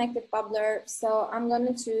already connected Publer, so I'm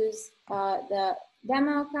gonna choose the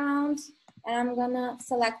demo account, and I'm gonna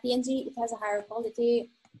select PNG. It has a higher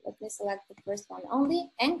quality. Let me select the first one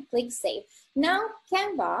only and click save. Now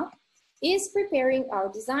Canva is preparing our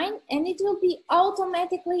design, and it will be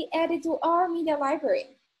automatically added to our media library.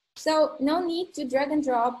 So no need to drag and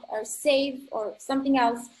drop or save or something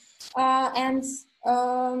else and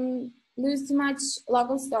lose too much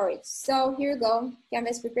local storage. So here you go.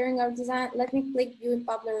 Canva is preparing our design. Let me click view in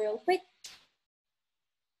Publer real quick.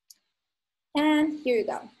 And here you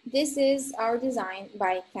go. This is our design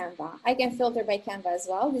by Canva. I can filter by Canva as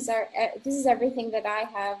well. This is everything that I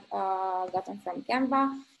have gotten from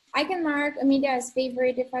Canva. I can mark a media as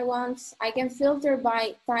favorite if I want. I can filter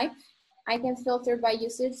by type. I can filter by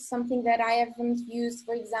usage, something that I haven't used.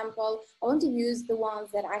 For example, I want to use the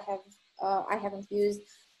ones that I haven't used.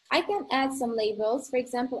 I can add some labels. For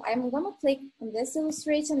example, I'm gonna click on this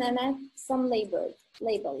illustration and add some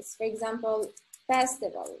labels. For example,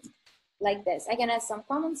 festival. Like this. I can add some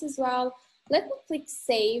comments as well. Let me click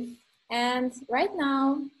save, and right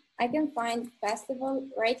now I can find festival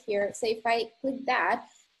right here. So if I click that,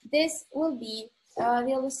 this will be the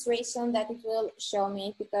illustration that it will show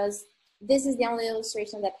me, because this is the only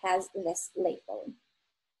illustration that has this label.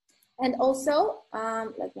 And also,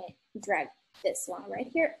 let me drag this one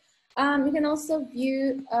right here. You can also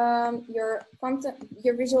view your content,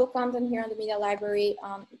 your visual content here on the media library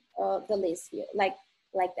on the list view, like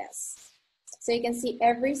this. So you can see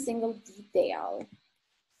every single detail.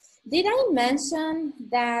 Did I mention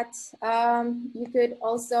that you could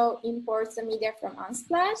also import some media from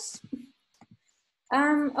Unsplash?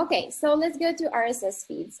 Okay, so let's go to RSS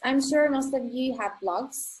feeds. I'm sure most of you have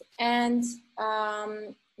blogs, and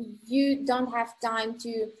you don't have time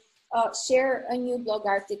to share a new blog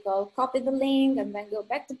article, copy the link, and then go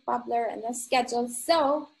back to Publer and then schedule.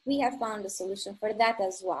 So we have found a solution for that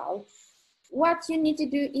as well. What you need to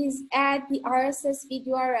do is add the RSS feed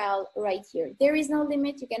URL right here. There is no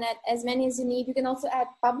limit. You can add as many as you need. You can also add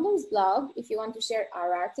Publer's blog if you want to share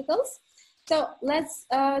our articles. So let's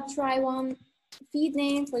try one feed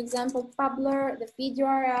name, for example, Publer, the feed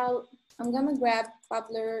URL. I'm gonna grab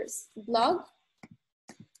Publer's blog,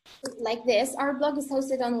 like this. Our blog is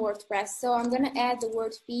hosted on WordPress, so I'm going to add the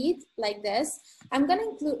word feed like this. I'm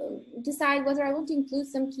going to decide whether I want to include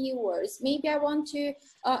some keywords. Maybe I want to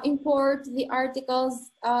import the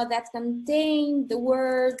articles that contain the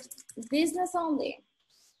word business only,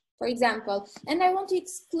 for example, and I want to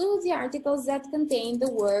exclude the articles that contain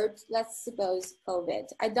the word, let's suppose, COVID.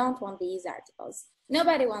 I don't want these articles.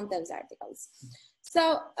 Nobody wants those articles.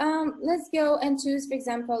 So let's go and choose, for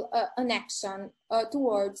example, an action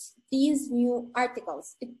towards these new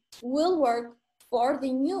articles. It will work for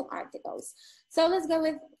the new articles. So let's go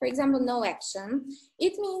with, for example, no action.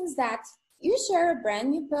 It means that you share a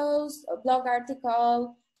brand new post, a blog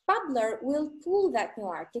article, Publer will pull that new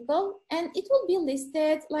article and it will be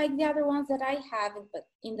listed like the other ones that I have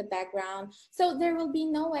in the background. So there will be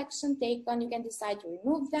no action taken. You can decide to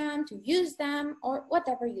remove them, to use them, or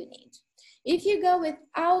whatever you need. If you go with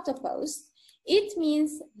auto post, it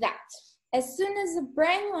means that as soon as a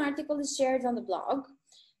brand new article is shared on the blog,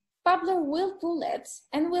 Publer will pull it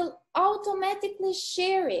and will automatically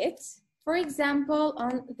share it, for example,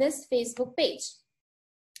 on this Facebook page.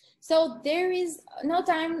 So there is no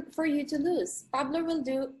time for you to lose. Publer will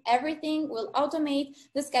do everything, will automate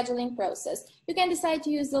the scheduling process. You can decide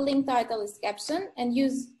to use the link title as caption and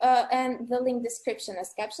use and the link description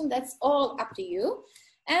as caption. That's all up to you.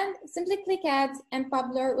 And simply click add and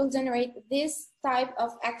Publer will generate this type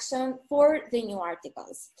of action for the new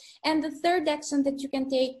articles. And the third action that you can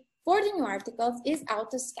take for the new articles is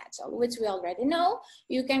auto schedule, which we already know.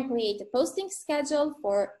 You can create a posting schedule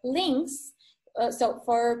for links. So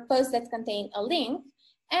for posts that contain a link,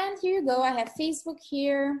 and here you go, I have Facebook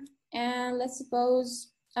here, and let's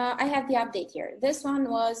suppose I have the update here. This one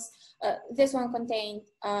contained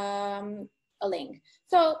a link.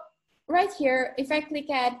 So right here, if I click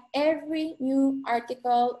add, every new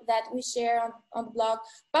article that we share on the blog,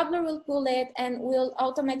 Publer will pull it and will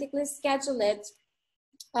automatically schedule it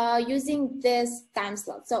using this time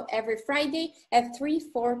slot. So every Friday at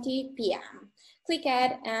 3:40 p.m. Click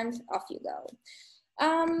add and off you go.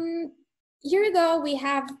 Here you go, we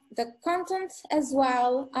have the content as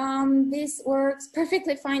well. This works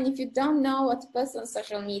perfectly fine if you don't know what to post on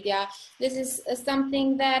social media. This is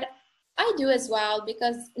something that I do as well,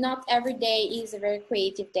 because not every day is a very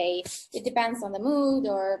creative day. It depends on the mood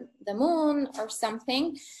or the moon or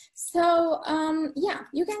something. So yeah,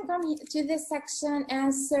 you can come to this section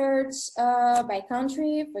and search by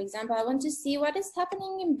country. For example, I want to see what is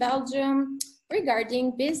happening in Belgium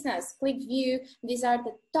regarding business. Click view. These are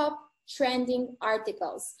the top trending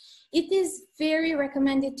articles. It is very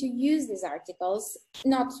recommended to use these articles,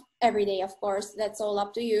 not every day, of course, that's all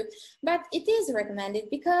up to you, but it is recommended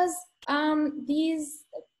because these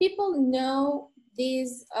people know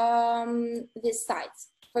these sites.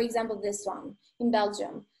 For example, this one in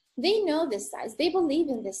Belgium, they know this size, they believe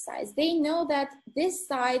in this size, they know that this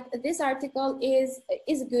site, this article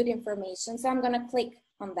is good information, so I'm gonna click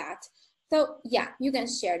on that. So yeah, you can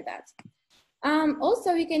share that.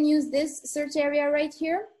 Also, you can use this search area right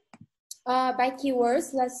here by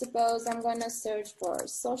keywords. Let's suppose I'm gonna search for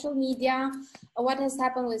social media. What has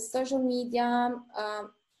happened with social media?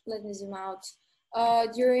 Let me zoom out.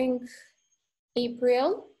 During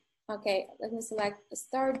April, okay, let me select a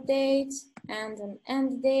start date and an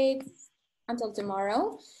end date until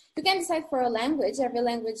tomorrow. You can decide for a language. Every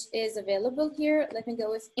language is available here. Let me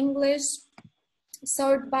go with English.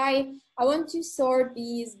 Sort by, I want to sort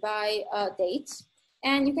these by date,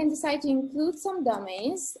 and you can decide to include some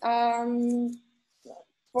domains,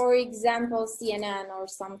 for example, CNN or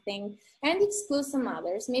something, and exclude some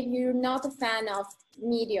others. Maybe you're not a fan of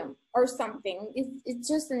Medium or something. It's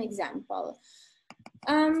just an example.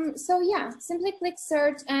 So yeah, simply click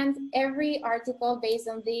search, and every article based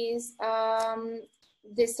on these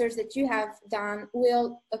this search that you have done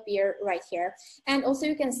will appear right here. And also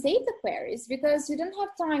you can save the queries, because you don't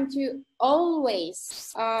have time to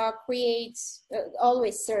always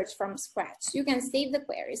always search from scratch. You can save the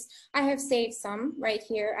queries. I have saved some right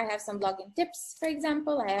here. I have some blogging tips, for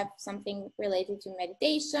example. I have something related to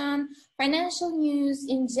meditation, financial news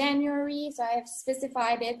in January, so I have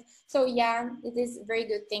specified it. So yeah, it is a very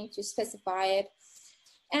good thing to specify it.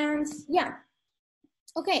 And yeah,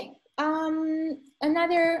 okay.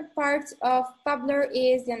 Another part of Publer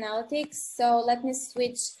is the analytics. So let me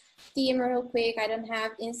switch team real quick. I don't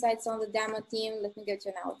have insights on the demo team. Let me go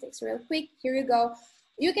to analytics real quick. Here you go.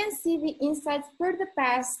 You can see the insights for the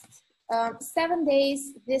past 7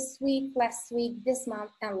 days, this week, last week, this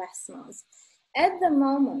month, and last month. At the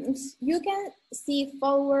moment, you can see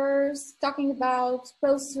followers, talking about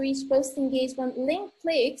post reach, post engagement, link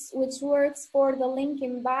clicks, which works for the link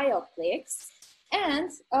in bio clicks.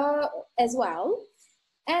 And as well,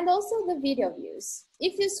 and also the video views.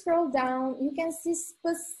 If you scroll down, you can see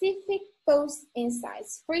specific post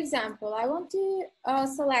insights. For example, I want to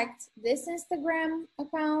select this Instagram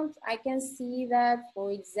account. I can see that,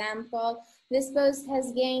 for example, this post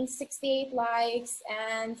has gained 68 likes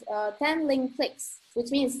and 10 link clicks,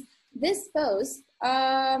 which means this post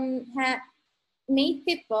made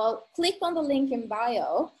people click on the link in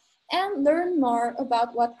bio and learn more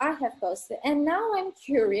about what I have posted. And now I'm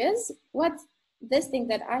curious what this thing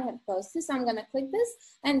that I have posted. So I'm gonna click this,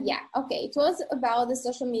 and yeah, okay, it was about the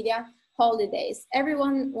social media holidays.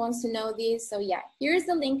 Everyone wants to know this. So yeah, here's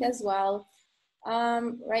the link as well.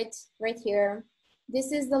 Right here.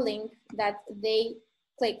 This is the link that they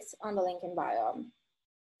clicked on the link in bio.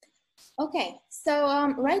 Okay,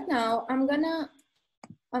 so right now I'm gonna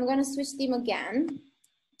switch team again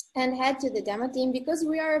and head to the demo team because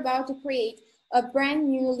we are about to create a brand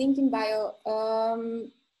new link in bio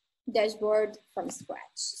dashboard from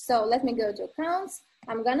scratch. So let me go to accounts.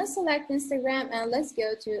 I'm gonna select Instagram and let's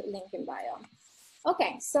go to link in bio.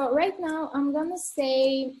 Okay, so right now I'm gonna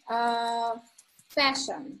say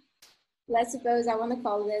fashion. Let's suppose I wanna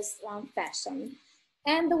call this one fashion.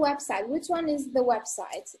 And the website, which one is the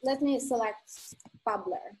website? Let me select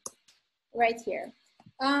Publer right here.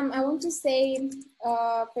 I want to say,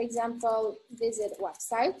 for example, visit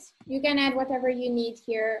website. You can add whatever you need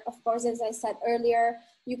here. Of course, as I said earlier,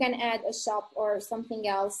 you can add a shop or something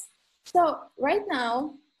else. So right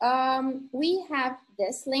now, we have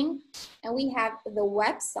this link and we have the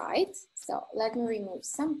website. So let me remove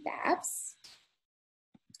some tabs.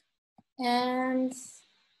 And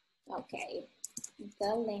okay,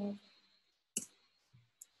 the link.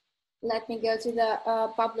 Let me go to the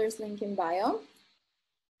Publer's link in bio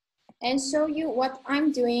and show you what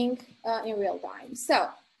I'm doing in real time. So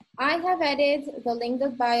I have added the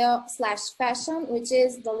link.bio/fashion, which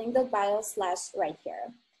is the link.bio/ right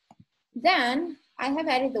here. Then I have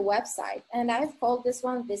added the website and I've called this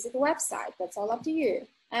one visit website. That's all up to you.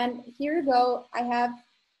 And here you go. I have,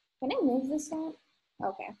 can I move this one?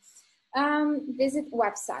 Okay. Visit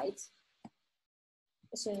website.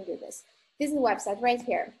 I shouldn't do this. Visit website right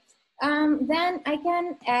here. Then I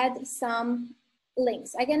can add some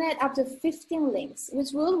links. I can add up to 15 links,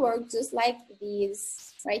 which will work just like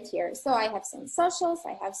these right here. So I have some socials,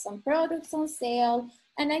 I have some products on sale,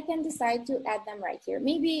 and I can decide to add them right here.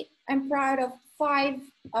 Maybe I'm proud of 5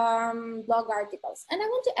 blog articles, and I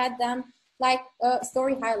want to add them like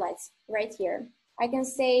story highlights right here. I can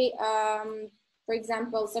say, for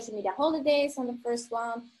example, social media holidays on the first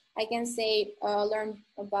one. I can say learn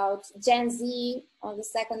about Gen Z on the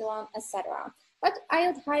second one, etc. But I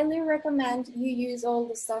would highly recommend you use all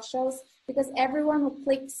the socials because everyone who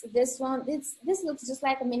clicks this one, this looks just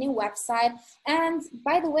like a mini website. And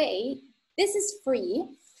by the way, this is free.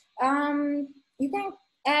 You can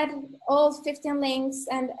add all 15 links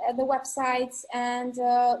and the websites and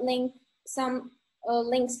link some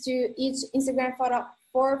links to each Instagram photo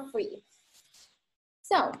for free.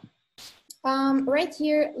 So right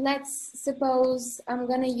here, let's suppose I'm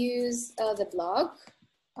gonna use the blog.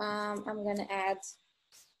 I'm gonna add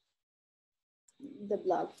the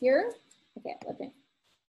blog here.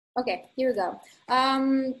 Okay, here we go.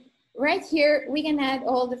 Right here, we can add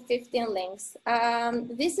all the 15 links.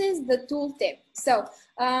 This is the tooltip. So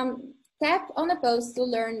tap on a post to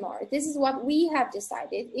learn more. This is what we have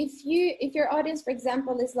decided. If your audience, for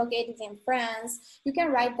example, is located in France, you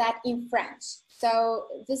can write that in French. So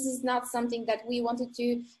this is not something that we wanted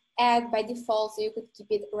to add by default, so you could keep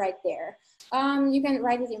it right there. You can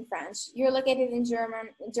write it in French. You're located in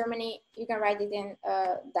Germany, you can write it in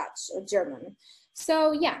Dutch or German.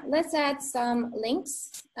 So yeah, let's add some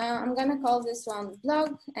links. I'm gonna call this one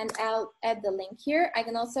blog and I'll add the link here. I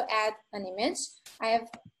can also add an image.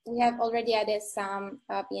 We have already added some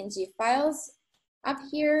PNG files up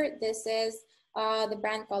here. This is the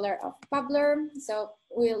brand color of Publer, so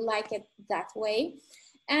we'll like it that way.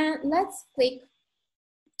 And let's click,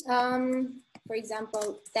 for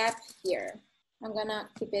example, tap here. I'm gonna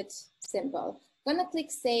keep it simple. I'm gonna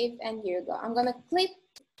click save and here you go. I'm gonna click,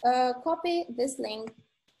 copy this link,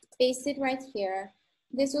 paste it right here.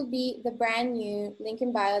 This will be the brand new link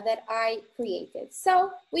in bio that I created.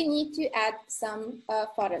 So we need to add some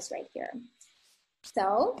photos right here.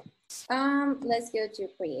 So let's go to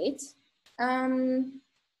create.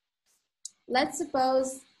 Let's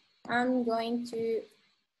suppose I'm going to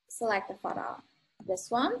select a photo, this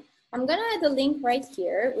one. I'm gonna add a link right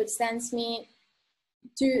here, which sends me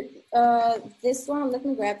to this one. Let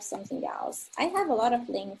me grab something else. I have a lot of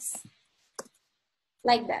links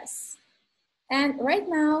like this. And right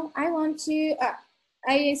now I want to,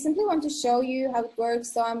 I simply want to show you how it works.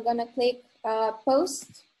 So I'm gonna click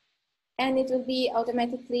post, and it will be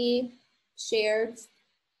automatically shared.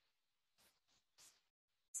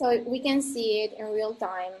 So we can see it in real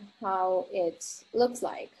time, how it looks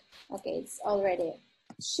like. Okay, it's already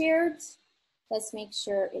shared. Let's make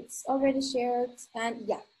sure it's already shared. And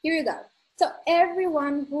yeah, here you go. So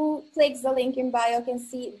everyone who clicks the link in bio can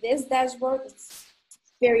see this dashboard. It's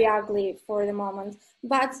very ugly for the moment,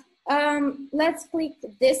 but let's click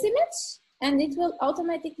this image and it will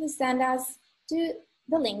automatically send us to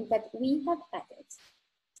the link that we have added.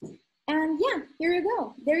 And yeah, here you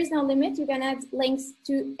go. There is no limit. You can add links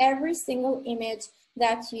to every single image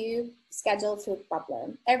that you schedule through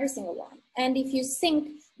Publer, every single one. And if you sync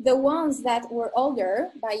the ones that were older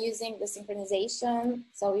by using the synchronization,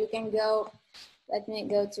 so you can go, let me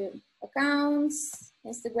go to accounts,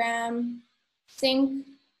 Instagram, sync,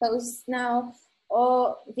 post now,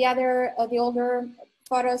 or the older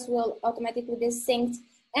photos will automatically be synced,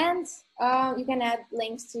 and you can add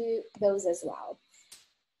links to those as well.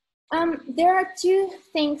 There are two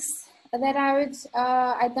things that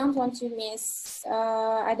I don't want to miss.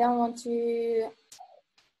 I don't want to,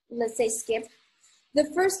 let's say, skip. The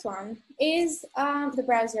first one is the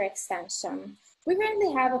browser extension. We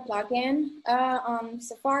currently have a plugin on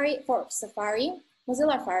Safari,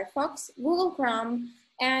 Mozilla Firefox, Google Chrome,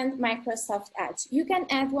 and Microsoft Edge. You can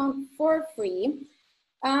add one for free,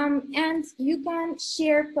 and you can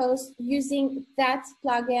share posts using that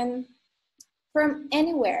plugin from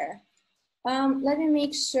anywhere. Let me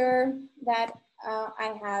make sure that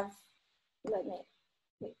I have,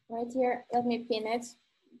 right here, let me pin it.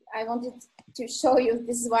 I wanted to show you,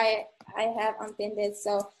 this is why I have unpinned it.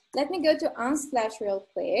 So let me go to Unsplash real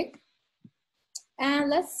quick, and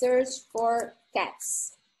let's search for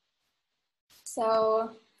cats.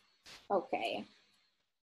 So, okay.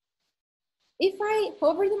 If I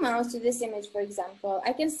hover the mouse to this image, for example,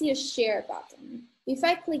 I can see a share button. If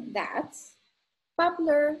I click that,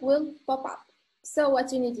 Publer will pop up. So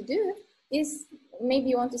what you need to do is, maybe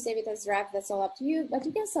you want to save it as draft, that's all up to you, but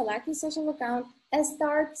you can select your social account and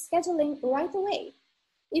start scheduling right away.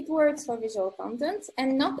 It works for visual content,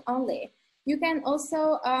 and not only. You can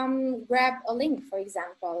also grab a link, for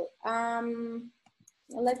example.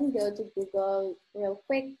 Let me go to Google real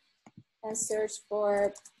quick and search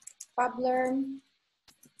for Publer,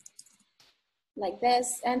 like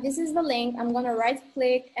this. And this is the link. I'm gonna right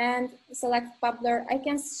click and select Publer. I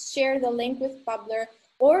can share the link with Publer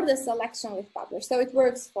or the selection with Publer. So it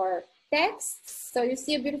works for text. So you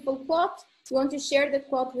see a beautiful quote. You want to share the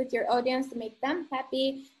quote with your audience to make them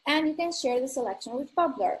happy, and you can share the selection with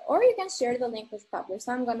Publer, or you can share the link with Publer.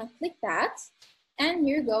 So I'm gonna click that, and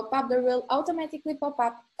here you go. Publer will automatically pop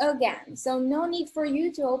up again. So no need for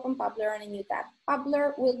you to open Publer on a new tab.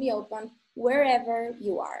 Publer will be open wherever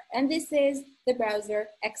you are. And this is the browser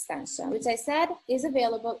extension, which I said is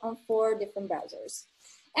available on 4 different browsers.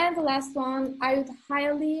 And the last one, I would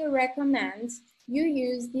highly recommend you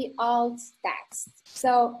use the alt text.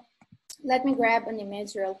 So let me grab an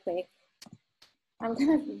image real quick. I'm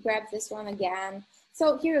gonna grab this one again.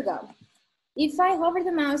 So here you go. If I hover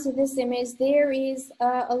the mouse to this image, there is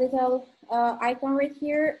a little icon right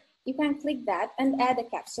here. You can click that and add a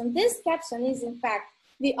caption. This caption is in fact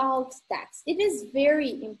the alt text. It is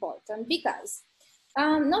very important because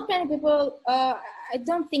not many people, I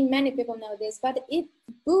don't think many people know this, but it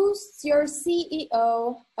boosts your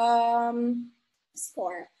CEO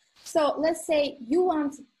score. So let's say you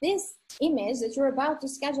want this image that you're about to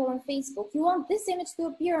schedule on Facebook, you want this image to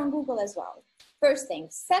appear on Google as well. First thing.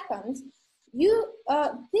 Second,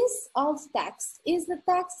 this alt text is the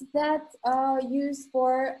text that used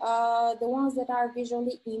for the ones that are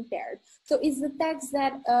visually impaired. So it's the text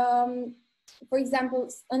that, for example,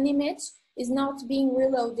 an image is not being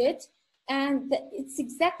reloaded, and it's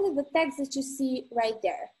exactly the text that you see right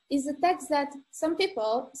there. Is the text that some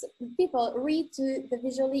people read to the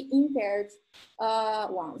visually impaired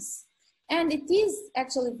ones. And it is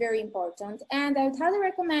actually very important. And I would highly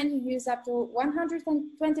recommend you use up to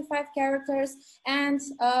 125 characters, and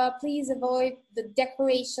please avoid the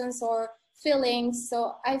decorations or fillings.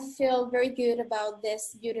 So I feel very good about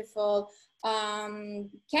this beautiful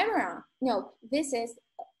camera. No, this is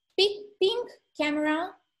pink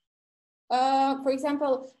camera. For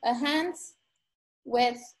example, a hand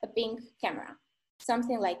with a pink camera,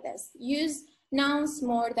 something like this. Use nouns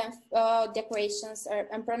more than decorations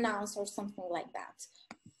and pronouns or something like that.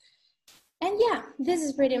 And yeah, this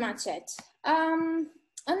is pretty much it.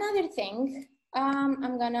 Another thing,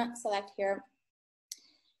 I'm gonna select here.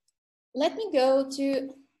 Let me go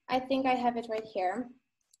to, I think I have it right here.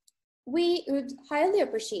 We would highly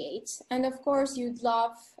appreciate, and of course you'd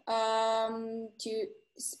love to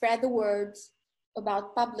spread the word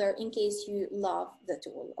about Publer in case you love the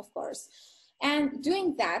tool, of course. And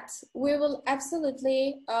doing that, we will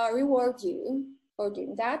absolutely reward you for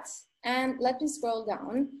doing that. And let me scroll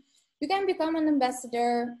down. You can become an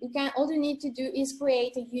ambassador. All you need to do is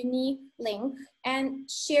create a unique link and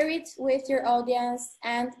share it with your audience,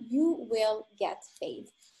 and you will get paid.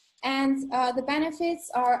 And the benefits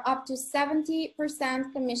are up to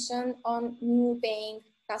 70% commission on new paying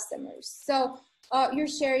customers. So you're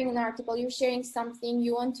sharing an article, you're sharing something,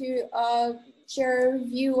 you want to share a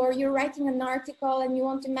review, or you're writing an article and you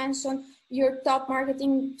want to mention your top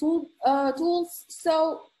marketing tools.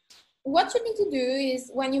 So what you need to do is,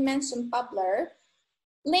 when you mention Publer,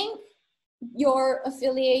 link your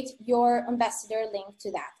affiliate, your ambassador link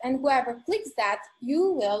to that. And whoever clicks that,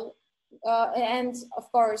 you will, and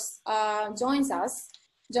of course, joins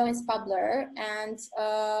Publer, and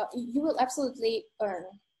you will absolutely earn.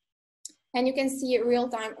 And you can see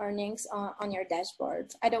real-time earnings on your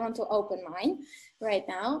dashboard. I don't want to open mine right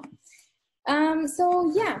now.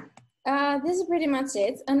 So yeah. This is pretty much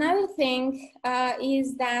it. Another thing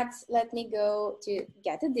is that, let me go to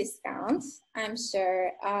get a discount. I'm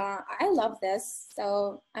sure I love this,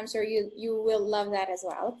 so I'm sure you will love that as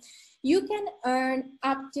well. You can earn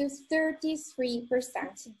up to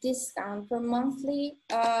 33% discount for monthly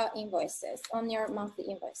invoices, on your monthly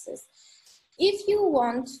invoices. If you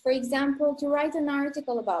want, for example, to write an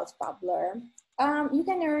article about Publer, you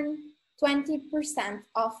can earn 20%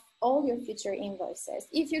 off all your future invoices.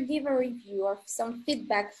 If you give a review or some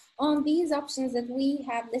feedback on these options that we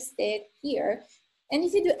have listed here, and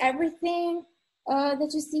if you do everything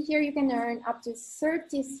that you see here, you can earn up to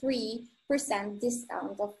 33%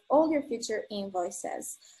 discount of all your future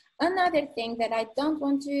invoices. Another thing that I don't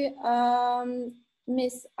want to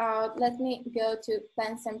miss out, let me go to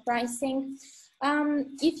plans and pricing.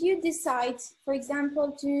 If you decide, for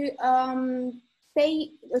example, to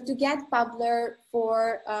pay or to get Publer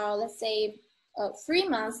for, let's say, 3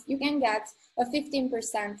 months, you can get a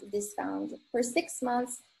 15% discount. For 6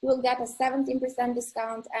 months, you will get a 17%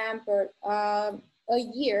 discount, and per a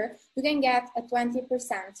year, you can get a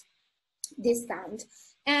 20% discount.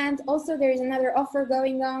 And also there is another offer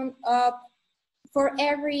going on. For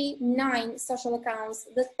every 9 social accounts,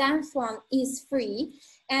 the 10th one is free,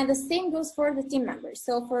 and the same goes for the team members.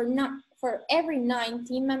 So for every 9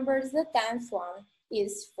 team members, the 10th one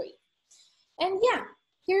is free. And yeah,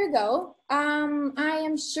 here you go. I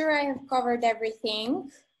am sure I have covered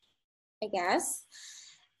everything, I guess.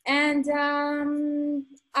 And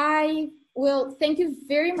I will thank you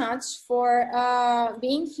very much for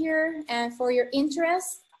being here and for your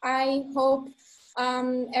interest. I hope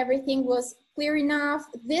everything was clear enough.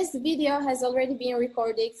 This video has already been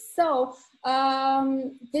recorded, so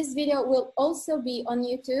this video will also be on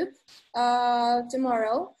YouTube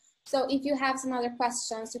tomorrow. So if you have some other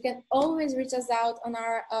questions, you can always reach us out on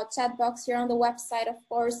our chat box here on the website, of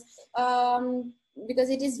course, because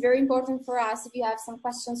it is very important for us. If you have some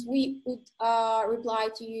questions, we would reply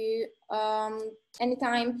to you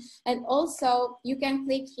anytime. And also, you can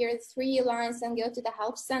click here 3 lines and go to the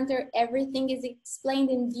help center. Everything is explained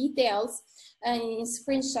in details and in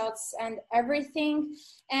screenshots and everything.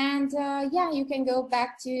 And yeah, you can go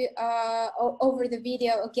back to over the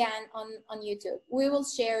video again on YouTube. We will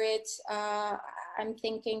share it, I'm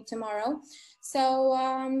thinking, tomorrow. So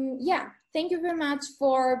yeah, thank you very much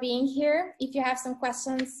for being here. If you have some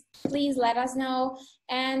questions, please let us know.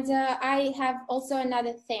 And I have also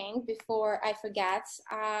another thing before I forget.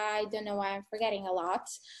 I don't know why I'm forgetting a lot.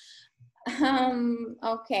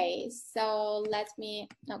 Okay, so let me,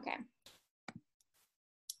 okay.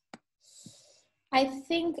 I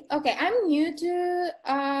think, okay, I'm new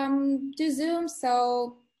to Zoom,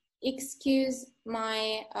 so excuse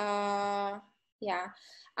my, yeah.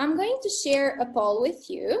 I'm going to share a poll with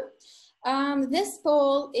you. This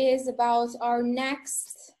poll is about our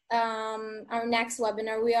next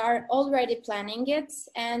webinar. We are already planning it,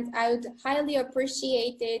 and I would highly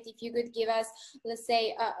appreciate it if you could give us, let's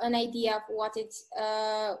say, an idea of what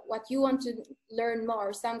you want to learn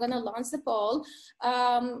more. So I'm going to launch the poll.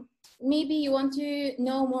 Maybe you want to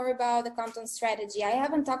know more about the content strategy. I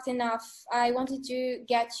haven't talked enough. I wanted to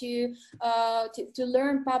get you to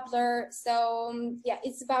learn Publer. So yeah,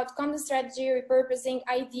 it's about content strategy, repurposing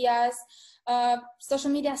ideas, social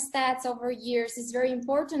media stats over years. It's very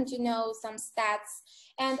important to know some stats,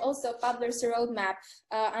 and also Publer's roadmap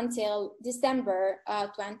until December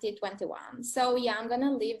 2021. So yeah, I'm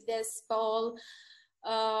gonna leave this poll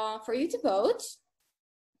for you to vote.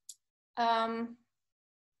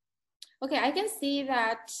 Okay, I can see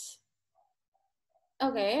that,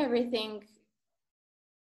 okay, everything.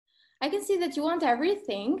 I can see that you want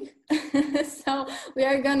everything. So we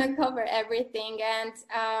are gonna cover everything, and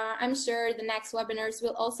I'm sure the next webinars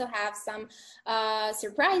will also have some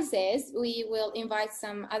surprises. We will invite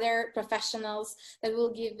some other professionals that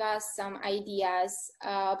will give us some ideas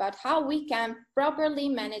about how we can properly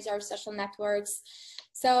manage our social networks.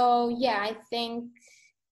 So yeah, I think,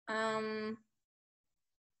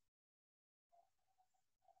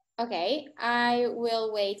 okay, I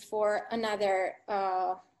will wait for another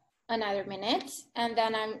minute, and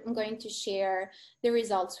then I'm going to share the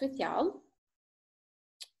results with y'all.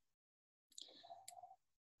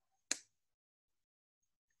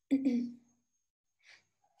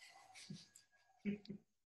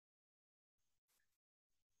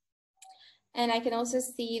 And I can also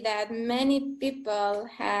see that many people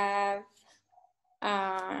have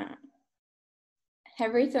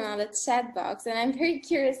written on the chat box, and I'm very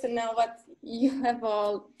curious to know what you have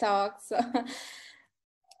all talked. So.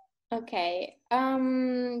 Okay.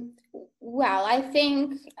 Well, I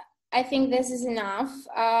think this is enough.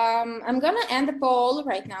 I'm gonna end the poll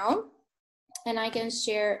right now, and I can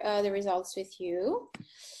share the results with you.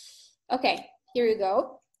 Okay, here you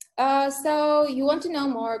go. So you want to know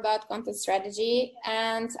more about content strategy,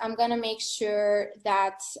 and I'm gonna make sure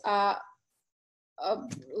that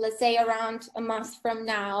let's say around a month from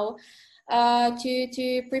now,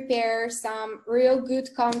 to prepare some real good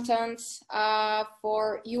content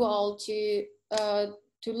for you all to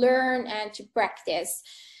learn and to practice.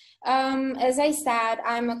 As I said,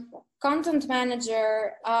 I'm a content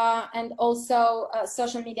manager and also a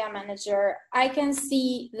social media manager. I can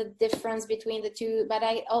see the difference between the two, but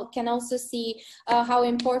I can also see how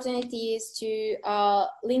important it is to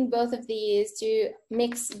link both of these, to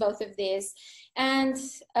mix both of these. And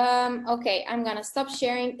okay, I'm gonna stop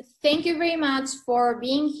sharing. Thank you very much for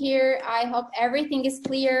being here. I hope everything is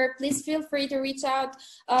clear. Please feel free to reach out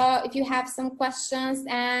if you have some questions,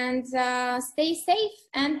 and stay safe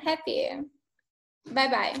and happy.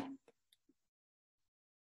 Bye-bye.